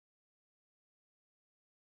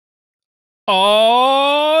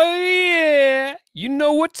Oh, yeah. You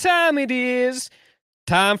know what time it is.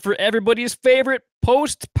 Time for everybody's favorite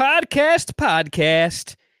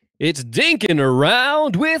post-podcast. It's Dinking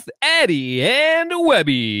Around with Eddie and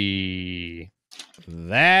Webby.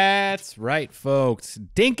 That's right, folks.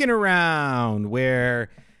 Dinking Around, where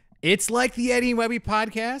it's like the Eddie and Webby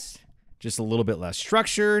podcast, just a little bit less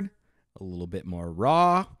structured, a little bit more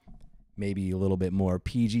raw, maybe a little bit more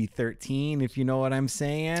PG-13, if you know what I'm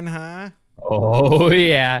saying, huh? Oh,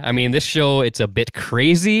 yeah. I mean, this show, it's a bit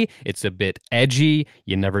crazy. It's a bit edgy.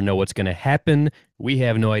 You never know what's going to happen. We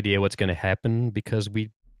have no idea what's going to happen because we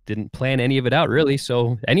didn't plan any of it out, really.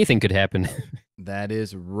 So anything could happen. That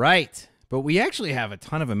is right. But we actually have a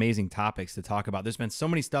ton of amazing topics to talk about. There's been so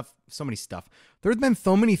many stuff. There's been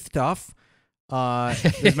so many stuff.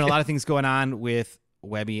 There's been a lot of things going on with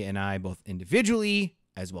Webby and I, both individually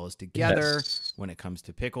as well as together, Yes. when it comes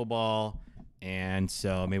to pickleball. And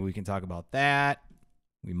so maybe we can talk about that.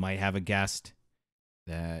 We might have a guest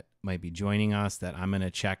that might be joining us that I'm going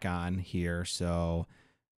to check on here. So,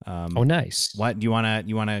 Oh, nice. what do you want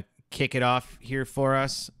to kick it off here for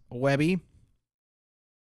us, Webby?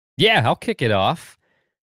 Yeah, I'll kick it off.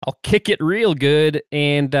 I'll kick it real good.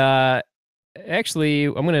 And actually,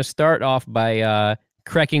 I'm going to start off by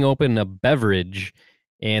cracking open a beverage.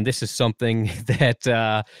 And this is something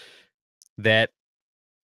that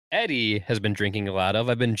Eddie has been drinking a lot of.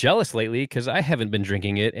 I've been jealous lately because I haven't been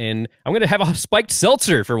drinking it. And I'm going to have a spiked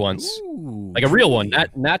seltzer for once. Ooh, Like a real one,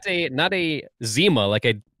 truly. not a Zima like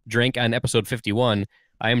I drank on episode 51.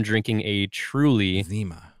 I am drinking a Truly.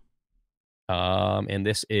 Zima. And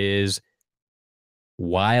this is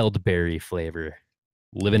wild berry flavor.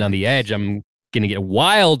 Living on the edge. I'm gonna get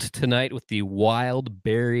wild tonight with the wild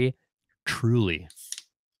berry Truly.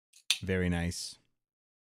 Very nice.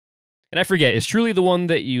 And I forget, is Truly the one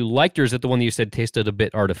that you liked, or is it the one that you said tasted a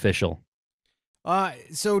bit artificial?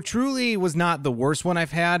 So Truly was not the worst one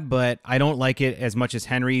I've had, but I don't like it as much as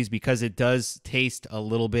Henry's because it does taste a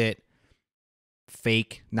little bit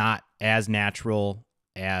fake, not as natural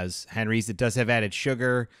as Henry's. It does have added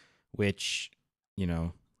sugar, which, you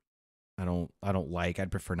know, I don't like.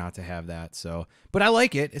 I'd prefer not to have that. So, but I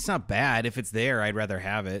like it. It's not bad. If it's there, I'd rather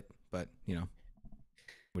have it. But, you know,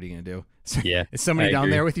 what are you gonna do? Yeah, Is somebody I down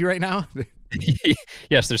agree. there with you right now?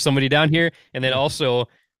 Yes, there's somebody down here. And then also,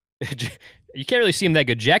 you can't really see him that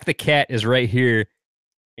good. Jack the cat is right here,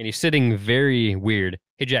 and he's sitting very weird.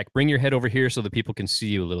 Hey, Jack, bring your head over here so the people can see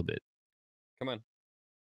you a little bit. Come on.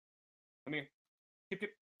 Come here. Chip,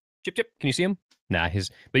 chip. Chip, chip. Can you see him? Nah,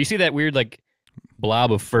 but you see that weird, like,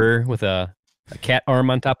 blob of fur with a cat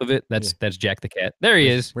arm on top of it? That's Jack the cat. There he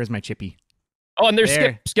is. Where's my Chippy? Oh, and there's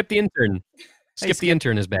There. Skip. Skip the intern. Skip the Skip.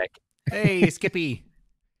 intern is back. Hey, Skippy.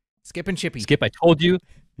 Skip and Chippy. Skip, I told you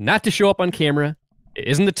not to show up on camera. It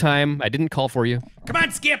isn't the time. I didn't call for you. Come on,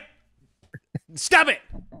 Skip. Stop it.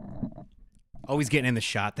 Always getting in the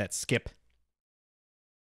shot, that Skip.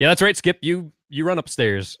 Yeah, that's right, Skip. You run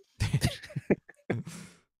upstairs.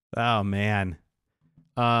 Oh, man.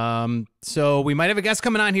 So we might have a guest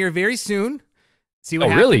coming on here very soon. See what Oh,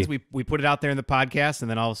 happens. really? We put it out there in the podcast, and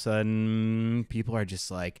then all of a sudden, people are just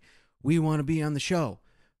like, we want to be on the show.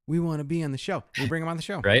 We want to be on the show. We bring them on the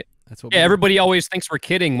show. Right? That's what Yeah, we do. everybody always thinks we're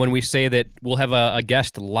kidding when we say that we'll have a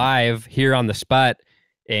guest live here on the spot,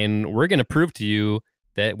 and we're going to prove to you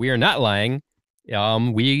that we are not lying.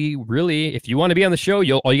 We really, if you want to be on the show,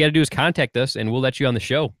 all you got to do is contact us, and we'll let you on the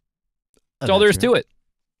show. That's all there is to it.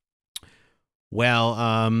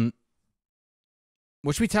 Well,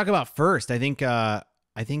 what should we talk about first? I think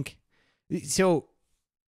so.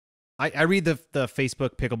 I read the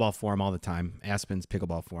Facebook pickleball forum all the time, Aspen's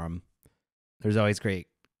pickleball forum. There's always great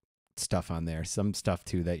stuff on there. Some stuff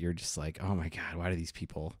too that you're just like, oh my God, why do these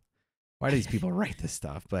people write this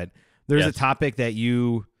stuff? But there's a topic that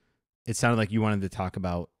it sounded like you wanted to talk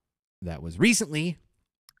about that was recently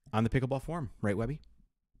on the pickleball forum, right, Webby?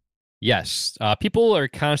 Yes. People are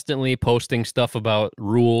constantly posting stuff about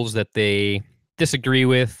rules that they disagree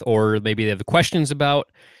with, or maybe they have questions about.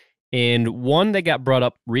 And one that got brought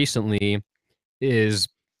up recently is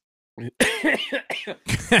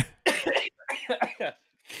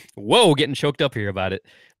whoa, getting choked up here about it.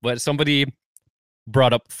 But somebody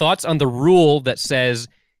brought up thoughts on the rule that says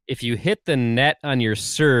if you hit the net on your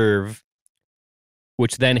serve,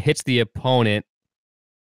 which then hits the opponent,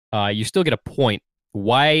 you still get a point.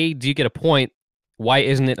 Why do you get a point? Why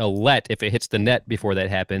isn't it a let if it hits the net before that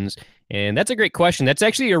happens? And that's a great question. That's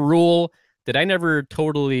actually a rule that I never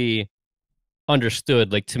totally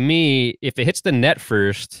understood. Like, to me, if it hits the net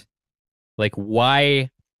first, like, why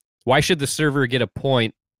should the server get a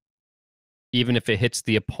point even if it hits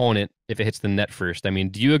the opponent, if it hits the net first. I mean,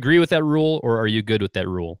 do you agree with that rule, or are you good with that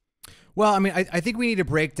rule? Well, I mean, I think we need to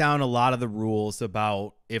break down a lot of the rules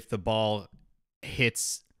about if the ball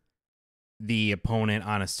hits the opponent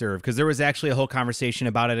on a serve, because there was actually a whole conversation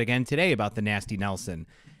about it again today about the Nasty Nelson.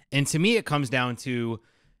 And to me, it comes down to,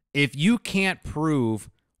 if you can't prove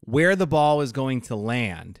where the ball is going to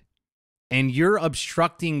land and you're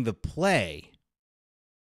obstructing the play,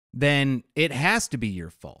 then it has to be your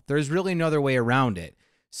fault. There's really no other way around it.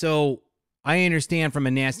 So I understand from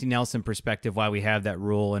a Nasty Nelson perspective why we have that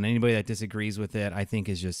rule, and anybody that disagrees with it, I think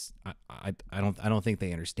is just I don't think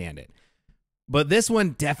they understand it. But this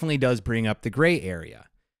one definitely does bring up the gray area.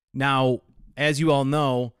 Now, as you all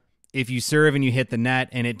know, if you serve and you hit the net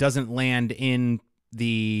and it doesn't land in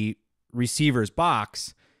the receiver's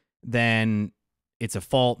box, then it's a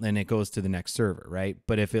fault and it goes to the next server, right?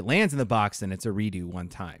 But if it lands in the box, then it's a redo one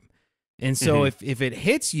time. And so if it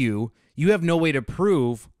hits you, you have no way to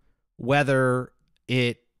prove whether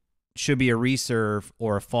it should be a reserve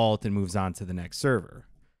or a fault and moves on to the next server.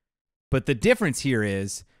 But the difference here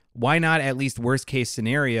is, why not at least worst case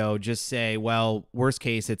scenario just say, well, worst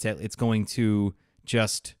case it's going to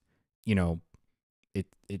just, you know,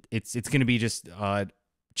 it's going to be just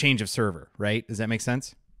change of server, right? Does that make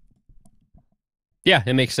sense? Yeah,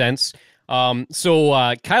 it makes sense.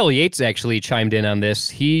 So Kyle Yates actually chimed in on this.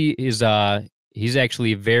 He's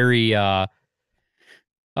actually very I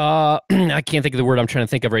can't think of the word I'm trying to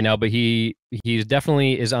think of right now, but he's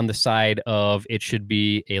definitely is on the side of it should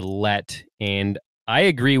be a let, and I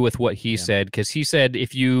agree with what he said, because he said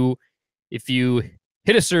if you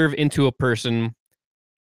hit a serve into a person,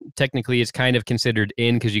 technically it's kind of considered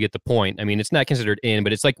in because you get the point. I mean, it's not considered in,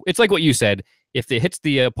 but it's like what you said. If it hits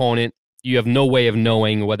the opponent, you have no way of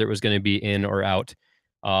knowing whether it was going to be in or out.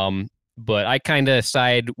 But I kind of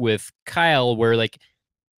side with Kyle, where like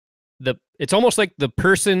it's almost like the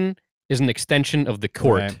person is an extension of the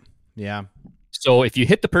court. Right. Yeah. So if you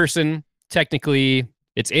hit the person, technically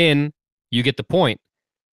it's in, you get the point.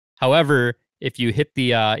 However, if you hit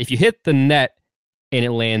the net and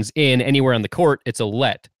it lands in anywhere on the court, it's a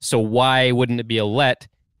let. So why wouldn't it be a let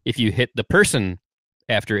if you hit the person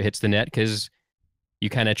after it hits the net? Because you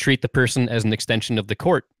kind of treat the person as an extension of the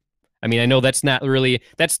court. I mean, I know that's not really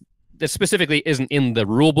that specifically isn't in the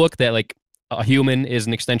rule book that like a human is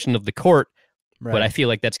an extension of the court, right. But I feel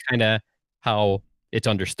like that's kind of how it's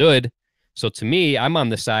understood. So to me, I'm on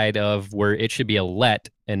the side of where it should be a let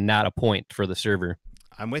and not a point for the server.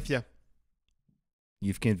 I'm with you.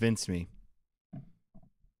 You've convinced me.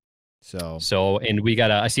 So, and we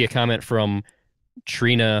got I see a comment from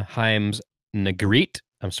Trina Himes Negreet.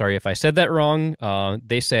 I'm sorry if I said that wrong.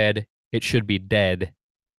 They said it should be dead.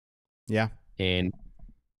 Yeah. And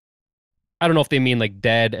I don't know if they mean like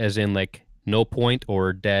dead as in like no point,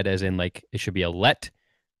 or dead as in like it should be a let.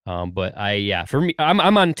 But for me,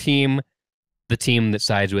 I'm on the team that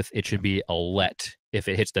sides with it should be a let. If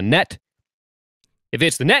it hits the net,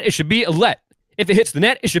 it should be a let. If it hits the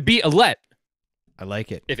net, it should be a let. I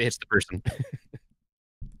like it. If it hits the person.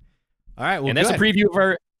 All right. Well, and that's a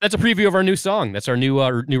preview of our new song. That's our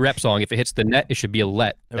new rap song. If it hits the net, it should be a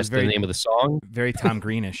let. That's the name of the song. Very Tom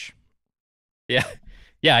Greenish. Yeah.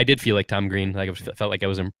 Yeah, I did feel like Tom Green. Like I felt like I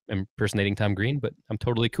was impersonating Tom Green, but I'm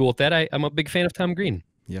totally cool with that. I'm a big fan of Tom Green.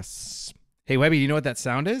 Yes. Hey, Webby, do you know what that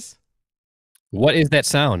sound is? What is that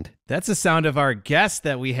sound? That's the sound of our guest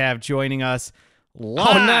that we have joining us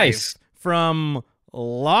live from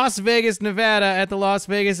Las Vegas, Nevada at the Las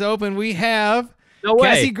Vegas Open. We have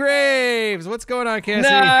Kassie Graves. What's going on, Kassie?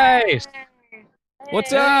 Nice.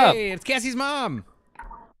 What's up? It's Cassie's mom.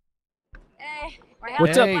 Hey.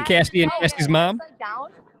 What's up, Kassie and Cassie's mom?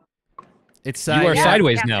 It's you are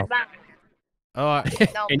sideways now. Oh,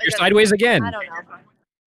 and you're sideways again. I don't know.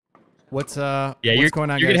 What's going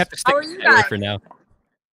on? You're gonna have to stick sideways for now.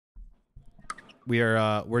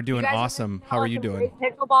 We're doing awesome. How are you doing?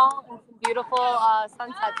 Pickleball and some beautiful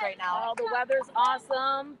sunsets right now. Oh, the weather's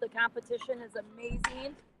awesome. The competition is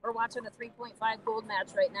amazing. We're watching a 3.5 gold match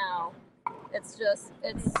right now. It's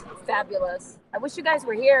fabulous. I wish you guys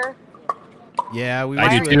were here. Yeah, we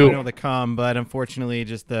wish we were able to come, but unfortunately,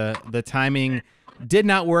 just the timing did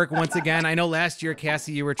not work once again. I know last year,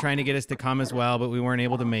 Kassie, you were trying to get us to come as well, but we weren't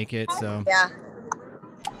able to make it. So yeah.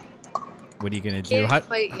 What are you gonna do?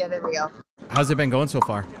 Yeah, there we go. How's it been going so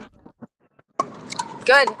far?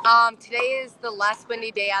 Good. Today is the last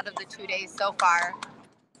windy day out of the 2 days so far.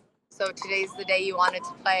 So today's the day you wanted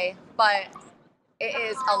to play, but it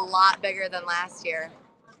is a lot bigger than last year.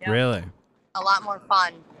 Really? A lot more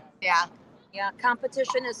fun. Yeah. Yeah,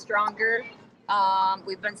 competition is stronger.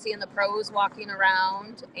 We've been seeing the pros walking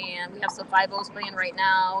around, and we have some 5-0s playing right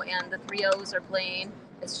now, and the 3-0s are playing.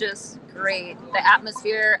 It's just great. The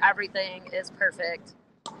atmosphere, everything is perfect.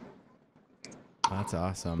 That's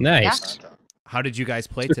awesome. Nice. Yeah. How did you guys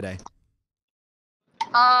play today?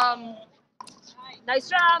 Nice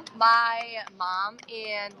job. My mom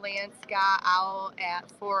and Lance got out at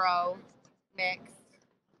 4-0 mixed.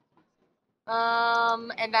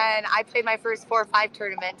 And then I played my first 4-5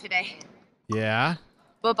 tournament today, Yeah.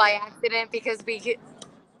 but by accident because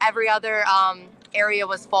every other area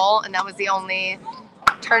was full, and that was the only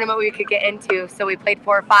tournament we could get into. So we played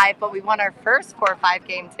 4-5, but we won our first 4-5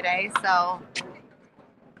 game today, so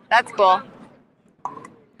that's cool.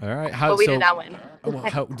 All right. But we did not win.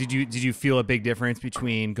 How did you feel a big difference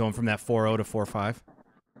between going from that 4-0 to 4-5?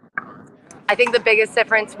 I think the biggest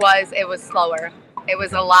difference was it was slower. It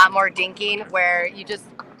was a lot more dinking where you just,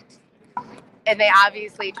 and they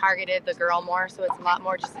obviously targeted the girl more, so it's a lot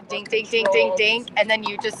more just dink, dink, dink, dink, dink, and then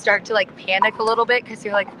you just start to like panic a little bit because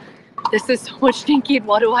you're like, this is so much dinking,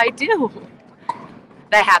 what do I do?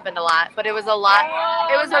 That happened a lot, but it was a lot.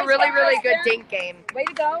 It was a really, really good dink game. Way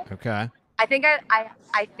to go. Okay. I think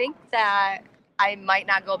I think that I might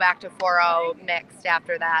not go back to 4-0 mixed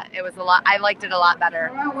after that. It was a lot. I liked it a lot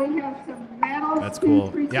better. That's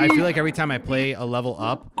cool. Yeah, I feel like every time I play a level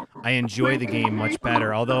up, I enjoy the game much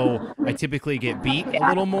better. Although I typically get beat a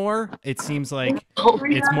little more, it seems like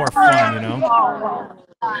it's more fun, you know?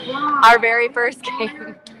 Our very first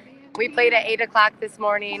game, we played at 8 o'clock this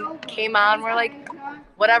morning, came on, we're like,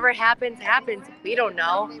 whatever happens, happens. We don't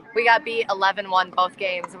know. We got beat 11-1 both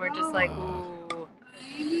games, and we're just like, ooh,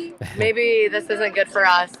 maybe this isn't good for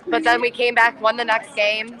us. But then we came back, won the next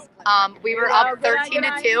game. We were up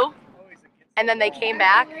 13-2. And then they came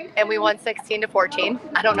back, and we won 16-14.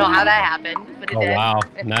 I don't know how that happened, but it did. Oh, wow.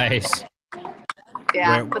 Nice.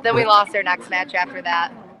 Yeah, but then we lost our next match after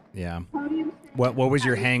that. Yeah. What was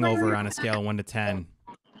your hangover on a scale of 1 to 10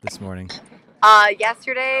 this morning?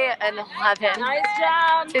 Yesterday, an 11. Nice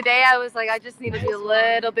job. Today, I was like, I just need to be a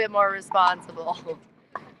little bit more responsible.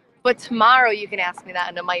 But tomorrow, you can ask me that,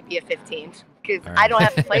 and it might be a 15, because I don't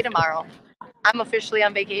have to play tomorrow. I'm officially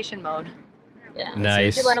on vacation mode. Yeah.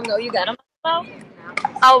 Nice. Did you let them know you got them?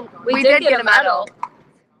 Oh, we did get a medal.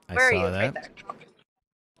 I Where are saw you? that. Right there.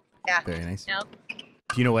 Yeah. Very nice. Yep.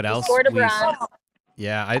 Do you know what else? Scored a bronze.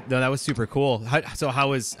 Yeah, no, that was super cool. How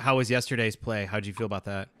was yesterday's play? How did you feel about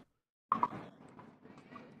that?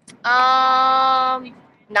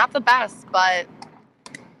 Not the best, but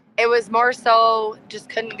it was more so just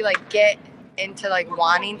couldn't like get into like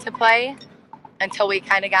wanting to play until we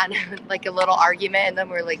kind of got in, like a little argument, and then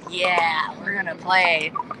we were like, yeah, we're gonna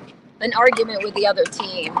play. An argument with the other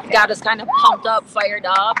team got us kind of pumped up, fired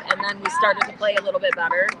up, and then we started to play a little bit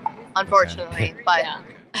better. Unfortunately, but Yeah.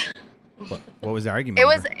 What was the argument? it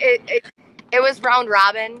was it was round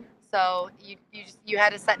robin. So you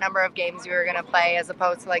had a set number of games you were gonna play, as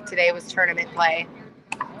opposed to like today was tournament play.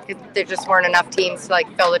 There just weren't enough teams to like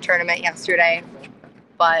fill the tournament yesterday.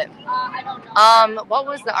 But what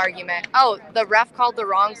was the argument? Oh, the ref called the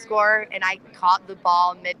wrong score, and I caught the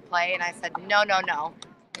ball mid-play, and I said no.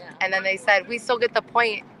 Yeah. And then they said we still get the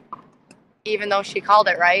point, even though she called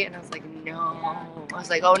it right. And I was like, no. I was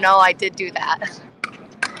like, oh no, I did do that.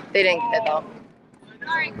 They didn't get it though.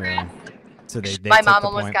 Really? So they My took mom the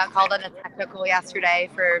almost point. got called on a technical yesterday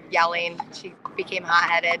for yelling. She became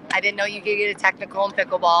hot-headed. I didn't know you could get a technical in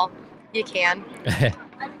pickleball. You can.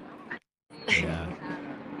 Yeah.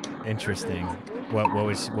 Interesting. What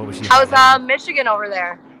was she? How's Michigan over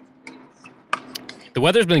there? The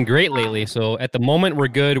weather's been great lately, so at the moment we're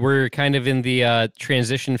good. We're kind of in the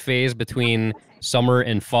transition phase between summer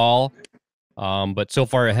and fall, but so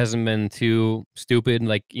far it hasn't been too stupid.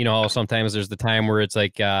 Like, you know, sometimes there's the time where it's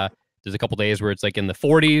like there's a couple days where it's like in the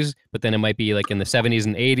 40s, but then it might be like in the 70s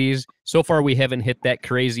and 80s. So far we haven't hit that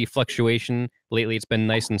crazy fluctuation. Lately it's been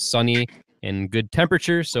nice and sunny and good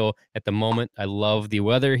temperature, so at the moment I love the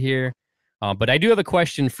weather here. But I do have a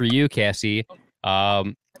question for you, Kassie.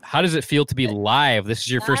 How does it feel to be live? This is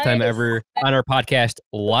your first time ever on our podcast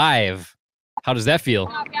live. How does that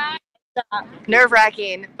feel?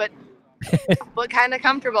 Nerve-wracking, but kind of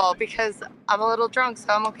comfortable because I'm a little drunk, so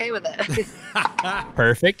I'm okay with it.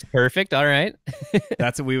 Perfect. All right.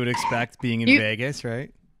 That's what we would expect being in Vegas,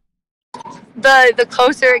 right? The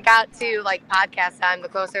closer it got to like podcast time, the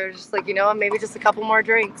closer it was just like, you know what, maybe just a couple more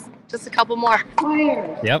drinks. Just a couple more.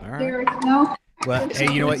 Yep. All right. Well,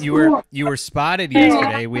 hey, you know what? You were spotted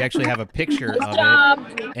yesterday. We actually have a picture of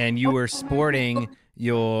it, and you were sporting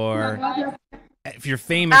your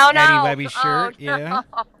famous Eddie Webby shirt. Oh, no.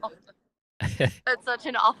 Yeah. That's such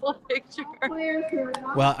an awful picture.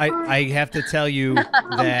 Well, I have to tell you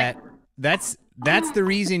that's the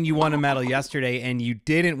reason you won a medal yesterday and you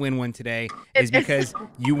didn't win one today is because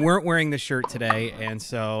you weren't wearing the shirt today, and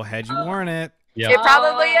so had you worn it, Yeah. It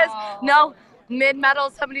probably is. No, mid-medal,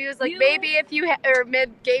 somebody was like, maybe if you, or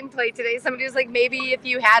mid-gameplay today, somebody was like, maybe if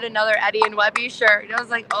you had another Eddie and Webby shirt. And I was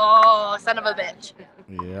like, oh, son of a bitch.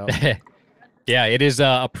 yeah. Yeah, it is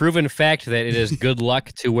a proven fact that it is good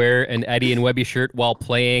luck to wear an Eddie and Webby shirt while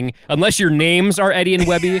playing. Unless your names are Eddie and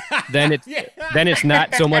Webby, then it's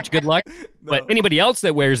not so much good luck. But anybody else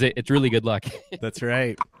that wears it, it's really good luck. That's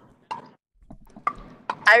right.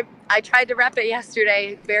 I tried to rep it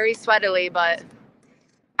yesterday very sweatily, but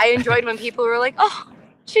I enjoyed when people were like, oh,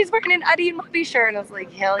 she's wearing an Eddie and Webby shirt. And I was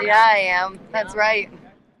like, hell yeah, I am. That's right.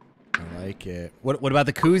 I like it. What about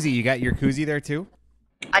the koozie? You got your koozie there too?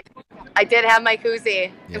 I did have my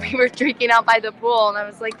koozie. Yeah. We were drinking out by the pool, and I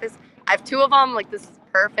was like, "This. I have 2 of them. Like, this is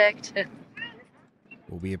perfect."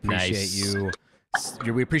 Well, we appreciate Nice. you.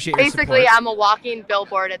 We appreciate your Basically, support. I'm a walking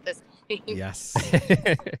billboard at this point. Yes.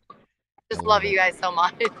 Just love you guys so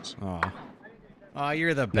much. Oh,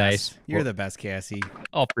 you're the best. Nice. You're the best, Cassie.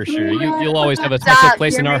 Oh, for sure. You'll always have a special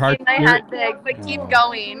place in You're our heart. making my head big, but keep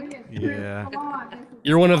going. Yeah.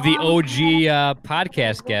 You're one of the OG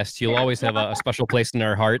podcast guests. You'll always have a special place in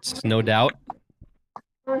our hearts, no doubt.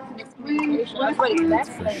 For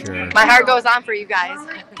sure. My heart goes on for you guys.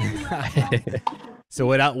 So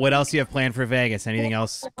what else do you have planned for Vegas? Anything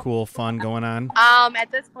else cool, fun going on?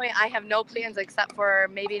 At this point, I have no plans except for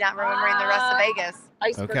maybe not remembering the rest of Vegas.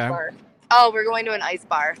 Iceberg Okay. bar. Oh, we're going to an ice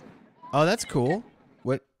bar. Oh, that's cool.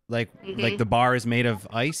 What like the bar is made of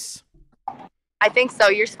ice? I think so.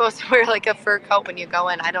 You're supposed to wear like a fur coat when you go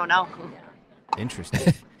in. I don't know.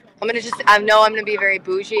 Interesting. I know I'm gonna be very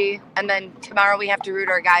bougie, and then tomorrow we have to root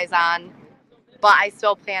our guys on. But I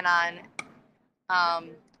still plan on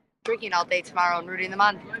drinking all day tomorrow and rooting them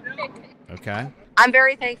on. Okay. I'm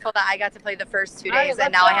very thankful that I got to play the first 2 All right, days, let's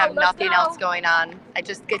and now I go, have let's nothing go. else going on. I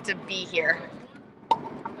just get to be here.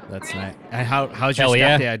 That's nice. And how's your Hell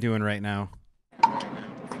yeah. stepdad doing right now?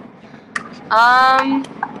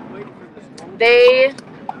 They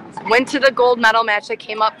went to the gold medal match that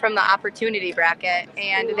came up from the opportunity bracket,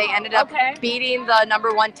 and they ended up beating the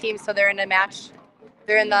 #1 team. So they're in a match.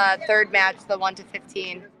 They're in the 3rd match, the 1 to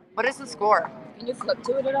 15. What is the score? Can you flip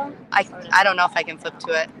to it at all? I don't know if I can flip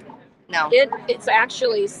to it. No. It's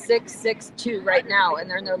actually 6-6-2 right now, and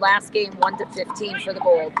they're in their last game 1 to 15 for the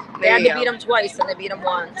gold. They There had you to go. beat them twice, and they beat them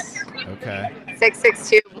once. Okay.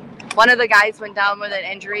 6-6-2. One of the guys went down with an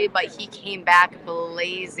injury, but he came back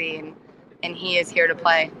blazing, and he is here to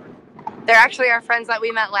play. They're actually our friends that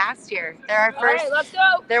we met last year. They're our All first. right, let's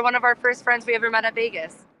go. They're one of our first friends we ever met at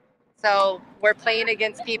Vegas. So we're playing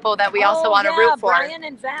against people that we also want to root for. Brian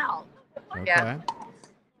and Val. Okay. Yeah.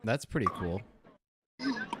 That's pretty cool.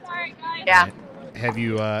 Yeah. Have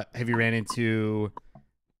you ran into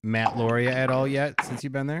Matt Loria at all yet since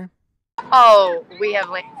you've been there? Oh, we have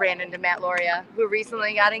ran into Matt Loria, who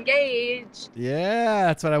recently got engaged. Yeah,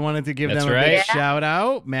 that's what I wanted to give That's them a big right. Yeah. shout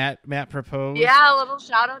out. Matt proposed. Yeah, a little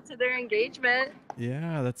shout out to their engagement.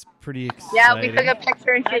 Yeah, that's pretty exciting. Yeah, we took a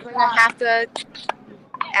picture, and she's gonna have to,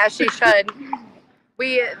 as she should.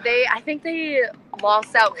 I think they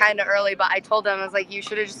lost out kind of early, but I told them, I was like, you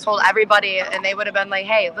should have just told everybody, and they would have been like,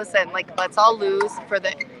 hey, listen, like, let's all lose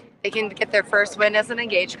they can get their first win as an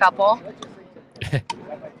engaged couple.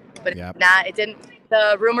 But Yep. it didn't.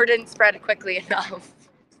 The rumor didn't spread quickly enough.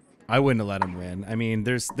 I wouldn't have let him win. I mean,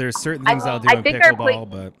 there's certain things I'll do I in think our pickleball,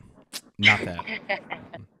 but not that.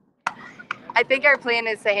 I think our plan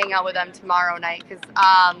is to hang out with them tomorrow night because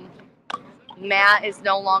Matt is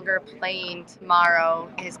no longer playing tomorrow.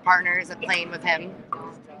 His partner isn't playing with him,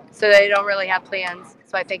 so they don't really have plans.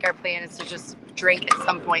 So I think our plan is to just drink at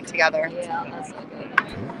some point together. Yeah, that's not good.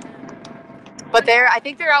 But I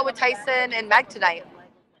think they're out with Tyson and Meg tonight.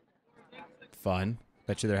 Fun.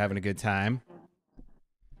 Bet you they're having a good time.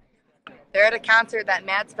 They're at a concert that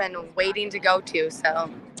Matt's been waiting to go to,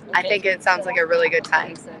 so I think it sounds like a really good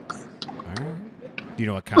time. All right. Do you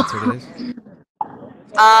know what concert it is?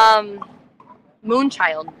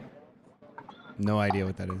 Moonchild. No idea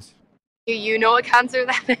what that is. Do you know what concert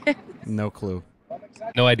that is? No clue.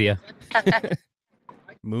 No idea.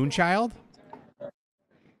 Moonchild?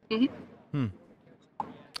 Mm-hmm.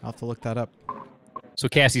 I'll have to look that up. So,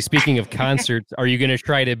 Cassie, speaking of concerts, are you going to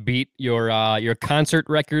try to beat your concert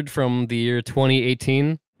record from the year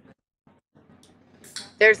 2018?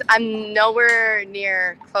 I'm nowhere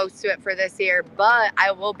near close to it for this year, but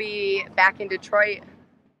I will be back in Detroit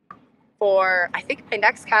for, I think, my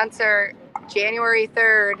next concert, January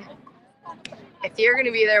 3rd. if you're going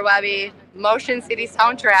to be there, Webby, Motion City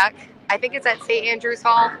Soundtrack. I think it's at St. Andrews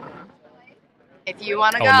Hall. If you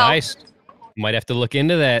want to Oh, go. nice. Might have to look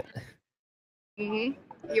into that. You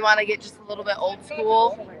want to get just a little bit old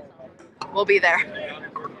school, we'll be there.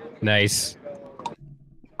 Nice.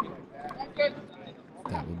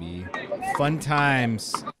 That will be fun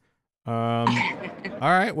times. All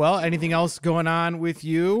right. Well, anything else going on with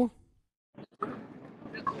you?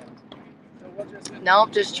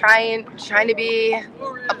 Nope, just trying to be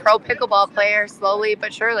a pro pickleball player slowly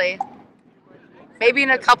but surely. Maybe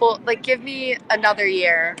in a couple, like give me another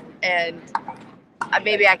year and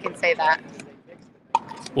maybe I can say that.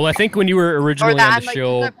 Well, I think when you were originally on the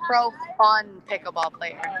show, a pro fun pickleball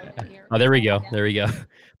player. Oh, there we go. There we go.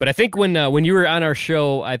 But I think when you were on our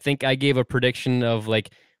show, I think I gave a prediction of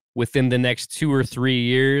like within the next 2 or 3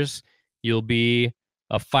 years, you'll be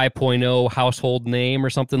a 5.0 household name or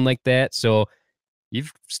something like that. So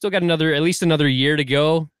you've still got at least another year to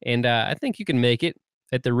go. And I think you can make it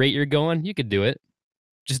at the rate you're going. You could do it.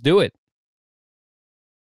 Just do it.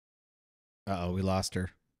 Uh-oh, we lost her.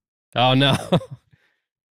 Oh, no.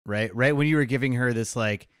 Right when you were giving her this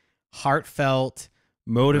like heartfelt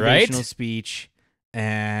motivational speech,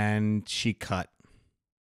 and she cut.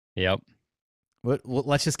 Yep.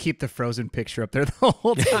 Let's just keep the frozen picture up there the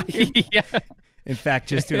whole time. Yeah. In fact,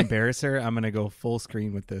 just to embarrass her, I'm gonna go full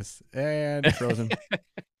screen with this and frozen.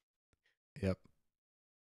 Yep.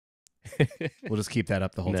 We'll just keep that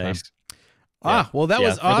up the whole time. Well, that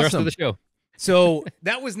was awesome. For the rest of the show. So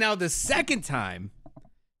that was now the second time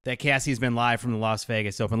that Kassie's been live from the Las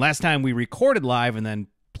Vegas Open. Last time we recorded live and then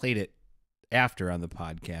played it after on the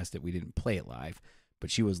podcast. That we didn't play it live, but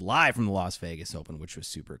she was live from the Las Vegas Open, which was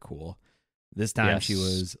super cool. This time she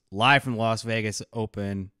was live from the Las Vegas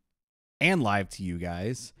Open and live to you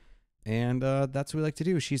guys, and that's what we like to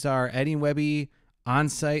do. She's our Eddie and Webby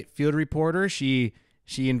on-site field reporter. She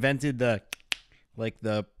invented the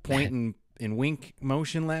point and wink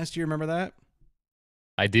motion last year. Remember that?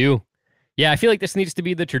 I do. Yeah, I feel like this needs to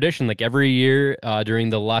be the tradition. Like every year during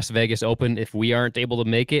the Las Vegas Open, if we aren't able to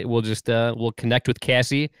make it, we'll just we'll connect with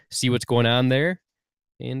Kassie, see what's going on there,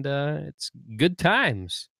 and it's good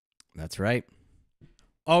times. That's right.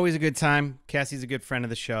 Always a good time. Kassie's a good friend of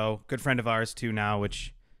the show, good friend of ours too now,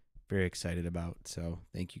 which I'm very excited about. So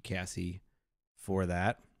thank you, Kassie, for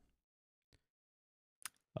that.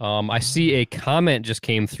 I see a comment just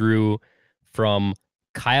came through from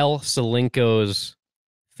Kyle Selinko's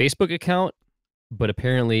Facebook account, but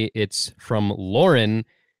apparently it's from Lauren,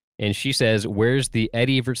 and she says, "Where's the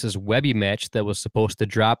Eddie versus Webby match that was supposed to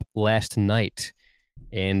drop last night?"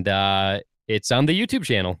 And it's on the YouTube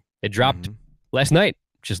channel. It dropped last night,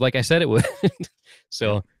 just like I said it would.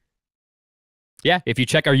 So, yeah, if you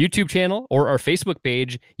check our YouTube channel or our Facebook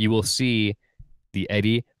page, you will see the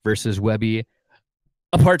Eddie versus Webby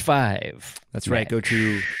a part 5. That's right. Go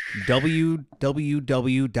to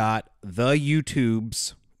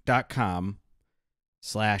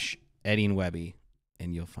www.theyoutubes.com/Eddie and Webby,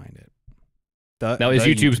 and you'll find it. Now, is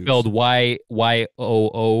YouTube spelled Y-O-O-T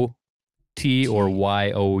or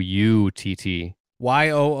Y-O-U-T-T?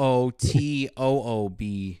 YOOTOOBS.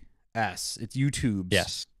 It's YouTubes.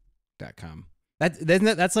 Yes. .com.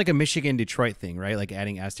 That's like a Michigan Detroit thing, right? Like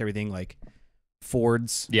adding S to everything, like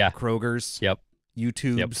Ford's, Kroger's,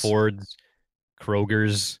 YouTube's, Ford's,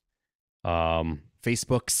 Kroger's,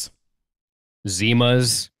 Facebook's,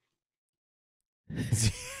 Zima's.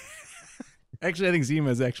 Actually, I think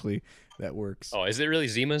Zima's that works. Oh, is it really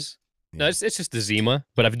Zima's? Yeah. No, it's just the Zima.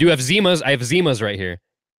 But I do have Zima's. I have Zima's right here.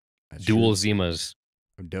 That's Dual true. Zimas.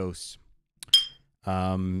 Dose.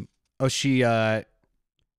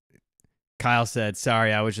 Kyle said,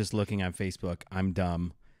 "Sorry, I was just looking on Facebook. I'm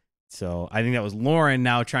dumb." So I think that was Lauren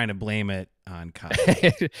now trying to blame it on Kyle.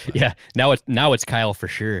 Yeah, now it's Kyle for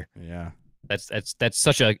sure. Yeah, that's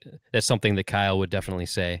something that Kyle would definitely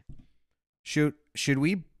say. Should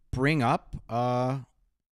we bring up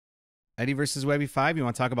Eddie versus Webby 5? You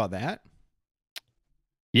want to talk about that?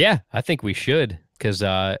 Yeah, I think we should, because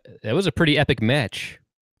it was a pretty epic match.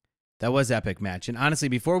 That was epic match, and honestly,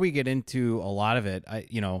 before we get into a lot of it,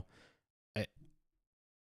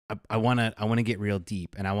 I want to get real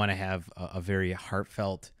deep, and I want to have a very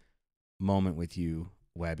heartfelt moment with you,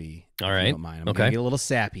 Webby. All right, if you don't mind. I'm gonna get a little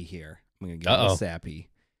sappy here.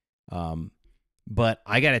 But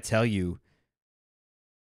I got to tell you,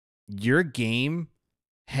 your game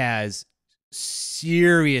has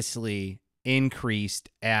seriously increased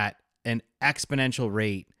at an exponential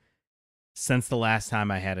rate since the last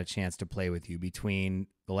time I had a chance to play with you. Between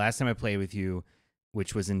the last time I played with you,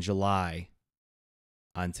 which was in July,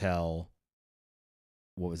 until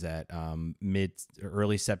what was that?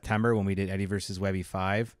 Early September when we did Eddie versus Webby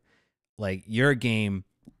 5. Like, your game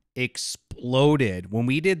exploded when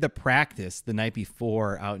we did the practice the night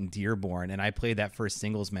before out in Dearborn, and I played that first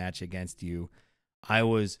singles match against you. I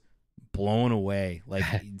was blown away. Like,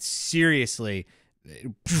 seriously,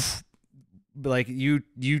 like you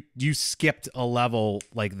skipped a level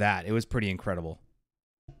like that. It was pretty incredible.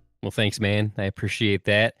 Well, thanks, man. I appreciate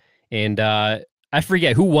that. And I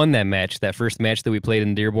forget who won that match, that first match that we played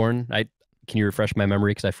in Dearborn. Can you refresh my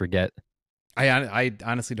memory, because I forget. I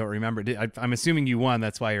honestly don't remember. I'm assuming you won.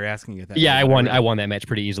 That's why you're asking it that. Yeah, way, I won. really... I won that match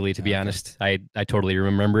pretty easily, to be honest. I totally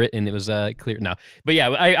remember it, and it was clear now. But yeah,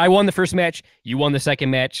 I won the first match. You won the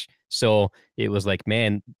second match. So it was like,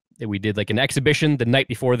 man, we did like an exhibition the night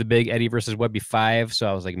before the big Eddie versus Webby 5. So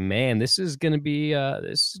I was like, man, this is gonna be a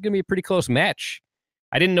pretty close match.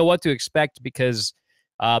 I didn't know what to expect because,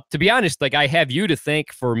 to be honest, like I have you to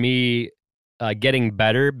thank for me getting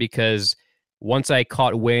better, because once I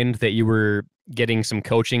caught wind that you were getting some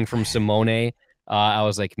coaching from Simone, I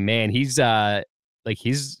was like, man, he's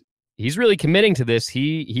really committing to this.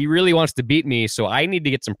 He really wants to beat me, so I need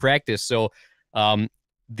to get some practice. So for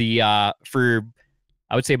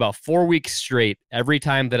I would say about 4 weeks straight, every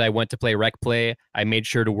time that I went to play rec play, I made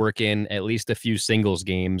sure to work in at least a few singles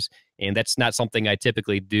games. And that's not something I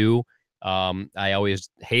typically do. I always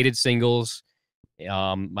hated singles.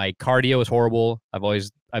 My cardio is horrible.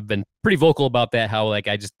 I've been pretty vocal about that, how like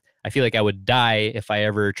I feel like I would die if I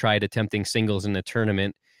ever tried attempting singles in a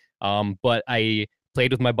tournament. But I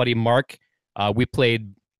played with my buddy Mark. We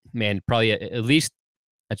played, man, probably at least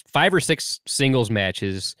 5 or 6 singles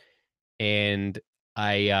matches, and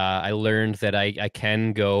I learned that I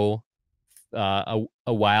can go a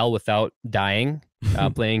while without dying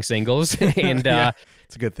playing singles, and yeah,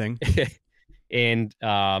 it's a good thing. And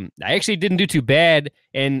I actually didn't do too bad,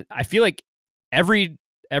 and I feel like every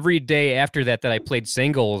day after that I played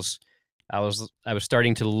singles, I was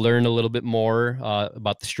starting to learn a little bit more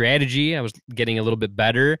about the strategy. I was getting a little bit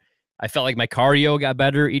better. I felt like my cardio got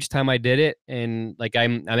better each time I did it, and like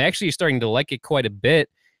I'm actually starting to like it quite a bit.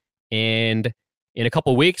 And in a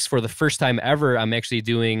couple weeks, for the first time ever, I'm actually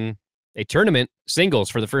doing a tournament singles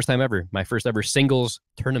for the first time ever. My first ever singles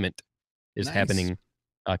tournament is happening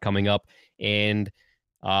coming up, and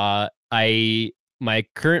my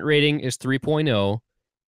current rating is 3.0,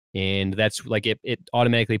 and that's like it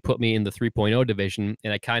automatically put me in the 3.0 division.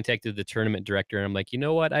 And I contacted the tournament director, and I'm like, you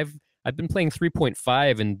know what, I've been playing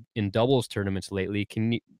 3.5 in doubles tournaments lately.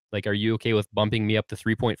 Can you, like, are you okay with bumping me up to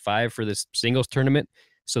 3.5 for this singles tournament?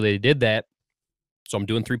 So they did that. So I'm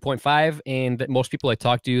doing 3.5, and most people I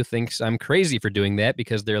talk to thinks I'm crazy for doing that,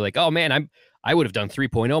 because they're like, oh man, I would have done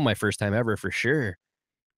 3.0 my first time ever for sure.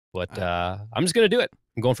 But I'm just going to do it.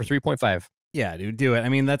 I'm going for 3.5. Yeah, dude, do it. I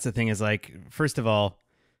mean, that's the thing, is like, first of all,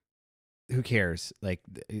 who cares? Like,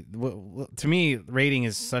 to me, rating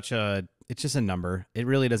is it's just a number. It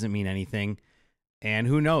really doesn't mean anything. And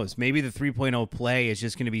who knows? Maybe the 3.0 play is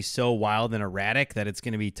just going to be so wild and erratic that it's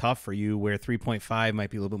going to be tough for you, where 3.5 might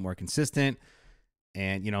be a little bit more consistent.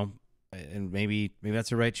 And, and maybe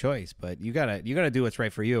that's the right choice, but you gotta do what's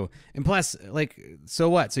right for you. And plus, like, so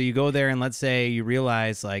what? So you go there, and let's say you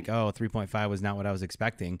realize, like, oh, 3.5 was not what I was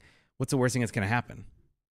expecting. What's the worst thing that's going to happen?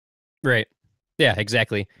 Right. Yeah,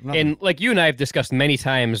 exactly. Nothing. And like you and I have discussed many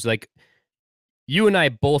times, like, you and I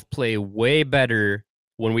both play way better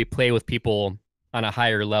when we play with people on a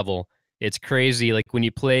higher level. It's crazy. Like, when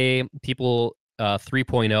you play people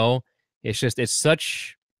 3.0, it's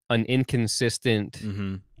such an inconsistent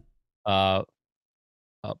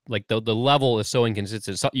like the level is so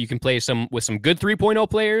inconsistent. So you can play with some good 3.0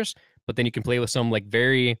 players, but then you can play with some like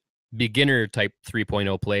very beginner type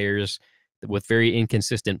 3.0 players with very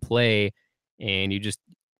inconsistent play, and you just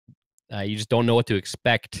don't know what to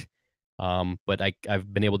expect. But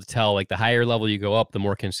I've been able to tell, like, the higher level you go up, the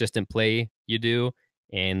more consistent play you do,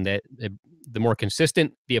 and the more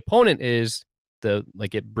consistent the opponent is,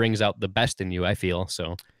 it brings out the best in you, I feel.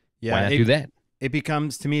 So yeah, why not do that? It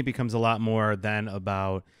becomes a lot more than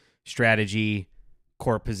about strategy,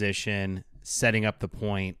 court position, setting up the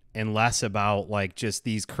point, and less about like just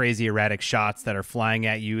these crazy erratic shots that are flying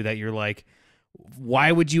at you that you're like,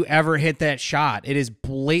 why would you ever hit that shot? It is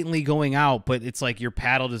blatantly going out, but it's like your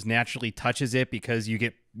paddle just naturally touches it because you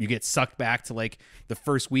get sucked back to like the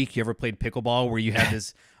first week you ever played pickleball, where you had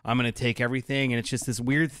this I'm going to take everything, and it's just this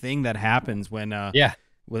weird thing that happens when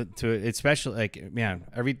especially like, man,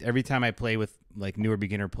 every time I play with like newer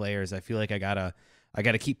beginner players, I feel like I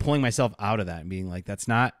gotta keep pulling myself out of that and being like, it's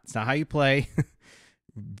not how you play.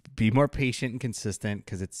 Be more patient and consistent,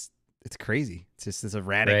 because it's crazy. It's just this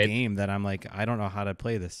erratic game that I'm like, I don't know how to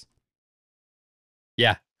play this.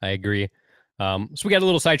 Yeah, I agree. So we got a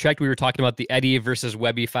little sidetracked. We were talking about the Eddie versus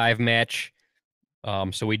Webby 5 match.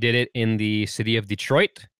 So we did it in the city of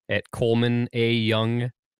Detroit at Coleman A.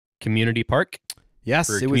 Young Community Park, Yes,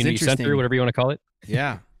 or it was community center, interesting. whatever you want to call it.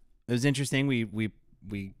 Yeah, it was interesting.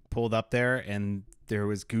 We pulled up there and there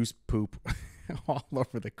was goose poop all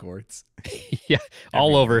over the courts. Yeah,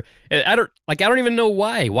 all over. I don't even know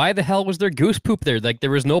why. Why the hell was there goose poop there? Like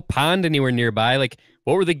there was no pond anywhere nearby. Like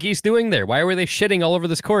what were the geese doing there? Why were they shitting all over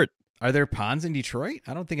this court? Are there ponds in Detroit?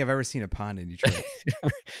 I don't think I've ever seen a pond in Detroit.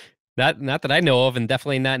 Not that I know of, and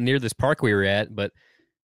definitely not near this park we were at. But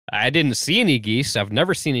I didn't see any geese. I've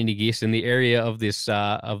never seen any geese in the area of this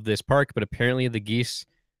park. But apparently the geese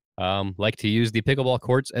like to use the pickleball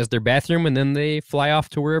courts as their bathroom, and then they fly off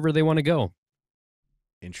to wherever they want to go.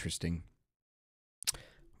 Interesting.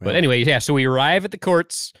 But Well, anyway, yeah. So we arrive at the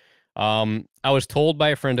courts. I was told by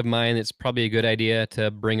a friend of mine it's probably a good idea to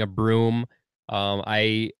bring a broom.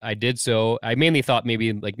 I did so. I mainly thought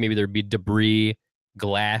maybe there'd be debris,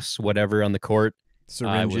 glass, whatever on the court.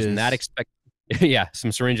 I was syringes. not expect. Yeah,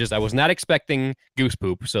 some syringes. I was not expecting goose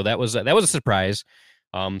poop, so that was a surprise.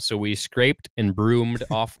 So we scraped and broomed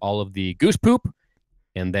off all of the goose poop,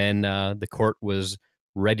 and then the court was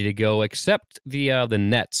ready to go. Except the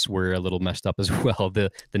nets were a little messed up as well. The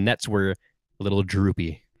nets were a little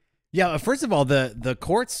droopy. Yeah, first of all, the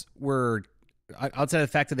courts were, outside of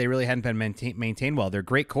the fact that they really hadn't been maintained well, they're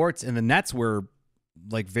great courts, and the nets were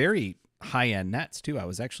like very high end nets too. I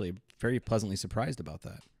was actually very pleasantly surprised about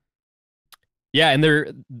that. Yeah, and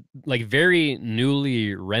they're like very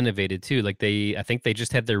newly renovated too. Like I think they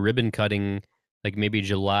just had their ribbon cutting like maybe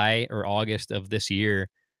July or August of this year.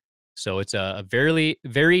 So it's a very,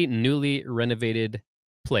 very newly renovated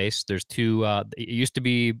place. There's two. It used to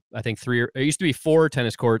be, I think, three. It used to be four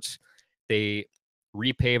tennis courts. They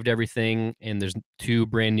repaved everything, and there's two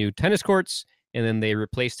brand new tennis courts. And then they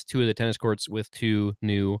replaced two of the tennis courts with two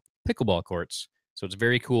new pickleball courts. So it's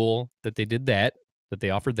very cool that they did that. That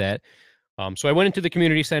they offered that. So I went into the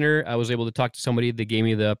community center. I was able to talk to somebody. They gave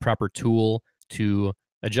me the proper tool to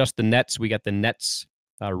adjust the nets. We got the nets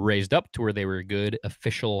raised up to where they were a good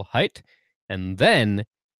official height. And then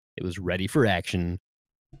it was ready for action.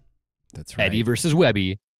 That's right. Eddie versus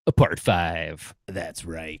Webby, a part 5. That's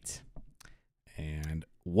right. And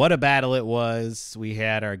what a battle it was. We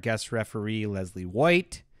had our guest referee, Leslie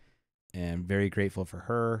White, and very grateful for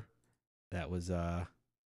her. That was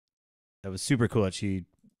super cool that she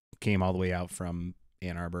came all the way out from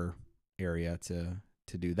Ann Arbor area to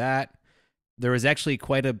do that. There was actually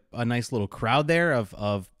quite a nice little crowd there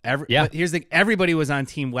of here's the everybody was on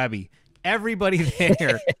Team Webby. Everybody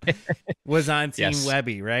there was on Team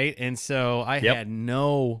Webby, right? And so I had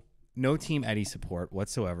no Team Eddie support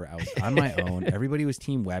whatsoever. I was on my own. Everybody was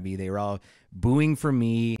Team Webby. They were all booing for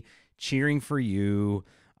me, cheering for you.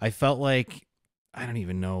 I felt like, I don't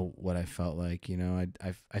even know what I felt like. You know,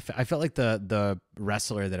 I felt like the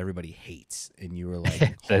wrestler that everybody hates, and you were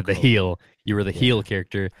like the heel. You were the heel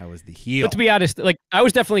character. I was the heel. But to be honest, like I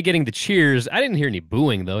was definitely getting the cheers. I didn't hear any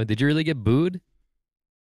booing though. Did you really get booed?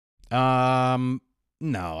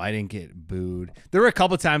 No, I didn't get booed. There were a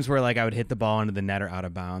couple times where like I would hit the ball into the net or out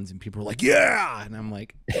of bounds, and people were like, "Yeah," and I'm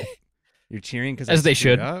like, "You're cheering because as they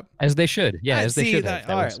should, up? As they should, yeah, as they should."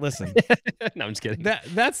 All right, listen. No, I'm just kidding.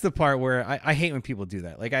 That's the part where I hate when people do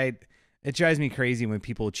that. Like it drives me crazy when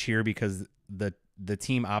people cheer because the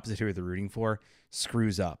team opposite who they're rooting for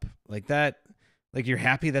screws up like that. Like you're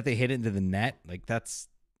happy that they hit it into the net. Like that's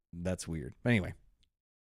weird. But anyway.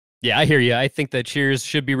 Yeah, I hear you. I think that cheers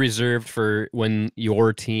should be reserved for when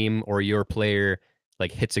your team or your player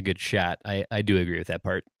like hits a good shot. I do agree with that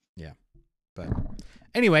part. Yeah. But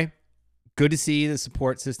anyway, good to see the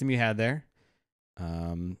support system you had there.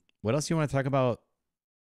 What else do you want to talk about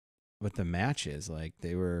with the matches? Like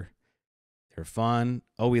they're fun.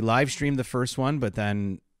 Oh, we live streamed the first one, but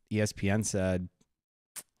then ESPN said,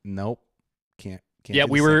 nope, can't. Yeah,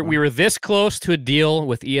 we were this close to a deal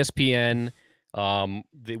with ESPN.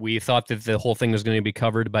 We thought that the whole thing was going to be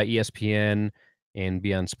covered by ESPN and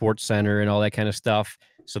be on Sports Center and all that kind of stuff.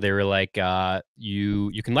 So they were like,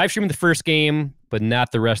 you can live stream the first game, but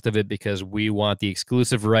not the rest of it because we want the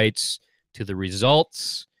exclusive rights to the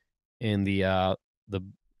results and the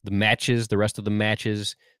matches, the rest of the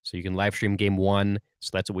matches. So you can live stream game 1.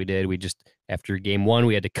 So that's what we did. We just, after game 1,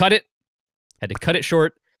 we had to cut it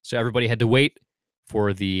short. So everybody had to wait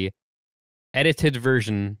for the edited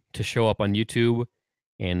version to show up on YouTube,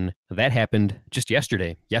 and that happened just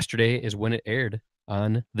yesterday. Yesterday is when it aired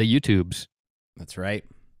on the YouTubes. That's right.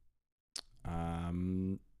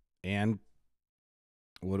 And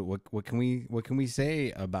what can we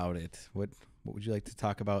say about it? What would you like to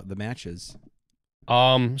talk about the matches?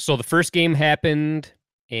 So the first game happened,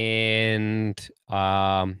 and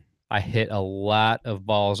I hit a lot of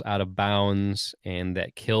balls out of bounds, and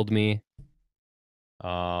that killed me.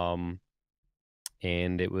 Um,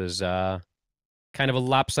 and it was kind of a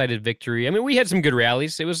lopsided victory. I mean, we had some good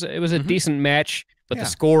rallies. It was a decent match, but the Yeah.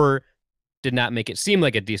 score did not make it seem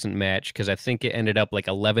like a decent match because I think it ended up like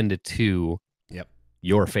 11-2. Yep.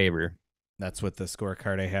 Your favor. That's what the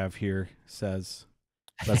scorecard I have here says.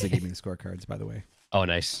 Leslie gave me the scorecards, by the way. Oh,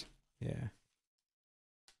 nice. Yeah.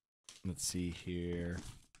 Let's see here.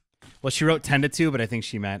 Well, she wrote 10-2, but I think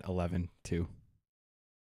she meant 11-2.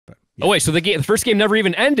 But yeah. Oh wait, so the first game never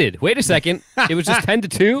even ended. Wait a second, it was just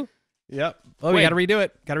 10-2. Yep. Oh, we Wait. got to redo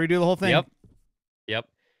it. Got to redo the whole thing. Yep.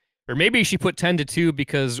 Or maybe she put 10-2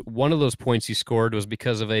 because one of those points you scored was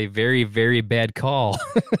because of a very, very bad call.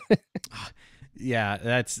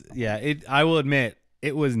 Yeah, I will admit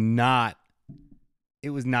it was not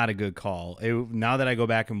a good call. Now that I go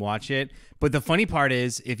back and watch it, but the funny part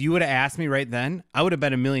is, if you would have asked me right then, I would have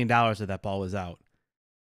bet $1 million that ball was out.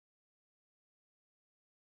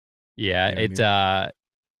 Yeah, You know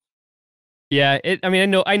what I mean?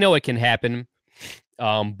 I mean, I know it can happen.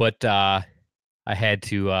 But I had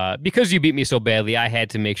to because you beat me so badly, I had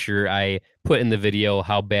to make sure I put in the video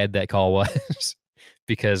how bad that call was.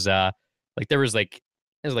 Because like there was like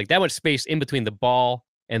that much space in between the ball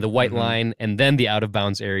and the white line and then the out of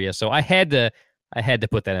bounds area. So I had to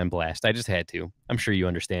put that on blast. I just had to. I'm sure you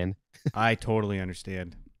understand. I totally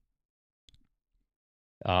understand.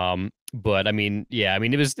 But I mean, yeah, I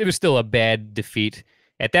mean it was still a bad defeat.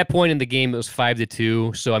 At that point in the game, it was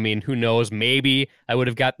 5-2. So I mean, who knows? Maybe I would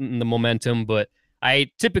have gotten the momentum, but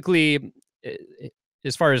I typically, eh,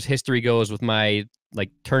 as far as history goes, with my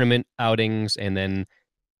like tournament outings and then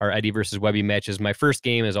our Eddie versus Webby matches, my first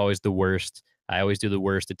game is always the worst. I always do the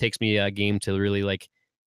worst. It takes me a game to really like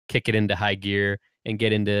kick it into high gear and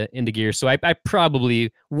get into gear. So I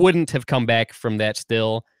probably wouldn't have come back from that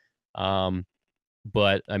still.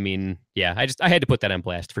 But I mean, yeah, I had to put that on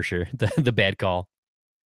blast for sure. The bad call.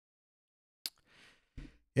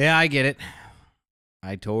 Yeah, I get it.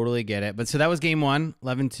 I totally get it. But so that was game 1,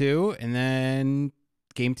 11-2, and then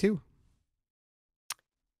game 2.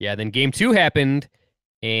 Yeah, then game 2 happened,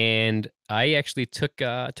 and I actually took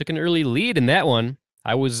an early lead in that one.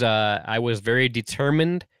 I was very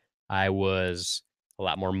determined. I was a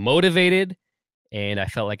lot more motivated, and I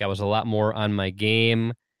felt like I was a lot more on my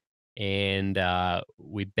game. And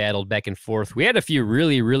we battled back and forth. We had a few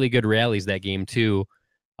really, really good rallies that game too.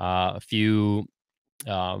 A few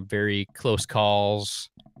very close calls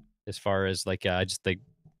as far as like just like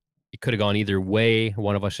it could have gone either way.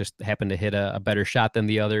 One of us just happened to hit a better shot than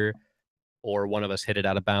the other, or one of us hit it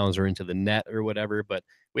out of bounds or into the net or whatever. But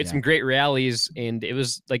we had some great rallies, and it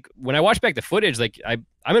was like when I watched back the footage, like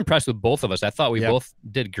I'm impressed with both of us. I thought we both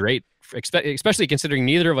did great, especially considering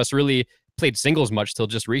neither of us really played singles much till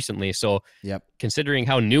just recently. So considering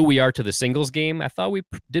how new we are to the singles game, I thought we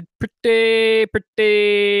did pretty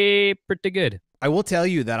good. I will tell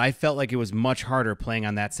you that I felt like it was much harder playing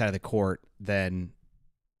on that side of the court than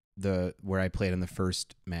where I played in the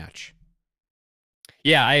first match.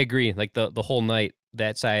 Yeah, I agree. Like the whole night,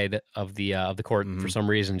 that side of the court for some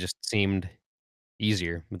reason just seemed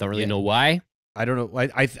easier. I don't really know why. I don't know.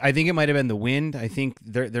 I think it might have been the wind. I think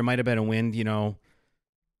there might have been a wind, you know,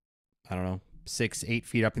 I don't know, 6-8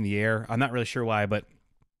 feet up in the air. I'm not really sure why, but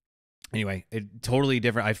anyway, it totally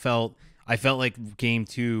different. I felt like game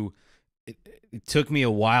 2, it took me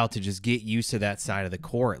a while to just get used to that side of the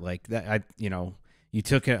court. Like that, you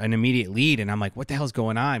took an immediate lead, and I'm like, what the hell's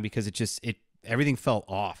going on? Because everything felt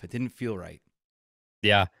off. It didn't feel right.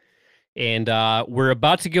 Yeah. And we're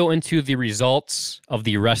about to go into the results of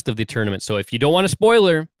the rest of the tournament. So if you don't want a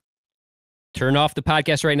spoiler, turn off the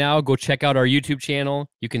podcast right now. Go check out our YouTube channel.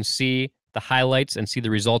 You can see the highlights and see the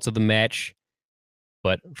results of the match.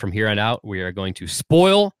 But from here on out, we are going to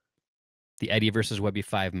spoil the Eddie versus Webby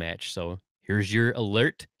 5 match. So here's your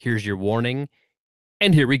alert. Here's your warning.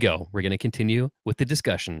 And here we go. We're going to continue with the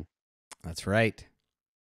discussion. That's right.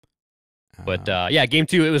 But yeah, game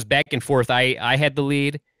 2, it was back and forth. I had the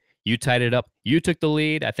lead. You tied it up. You took the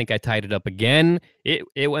lead. I think I tied it up again.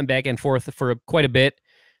 It went back and forth for quite a bit.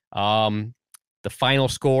 The final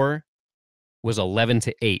score was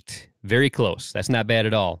 11-8. Very close. That's not bad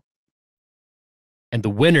at all. And the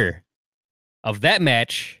winner of that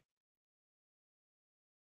match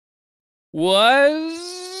was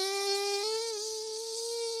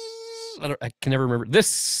I can never remember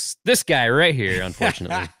this guy right here.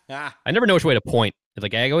 Unfortunately, I never know which way to point.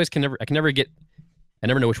 Like I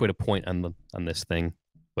never know which way to point on this thing.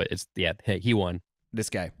 But hey, he won. This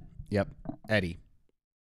guy. Yep. Eddie.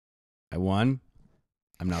 I won.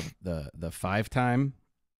 I'm now the 5-time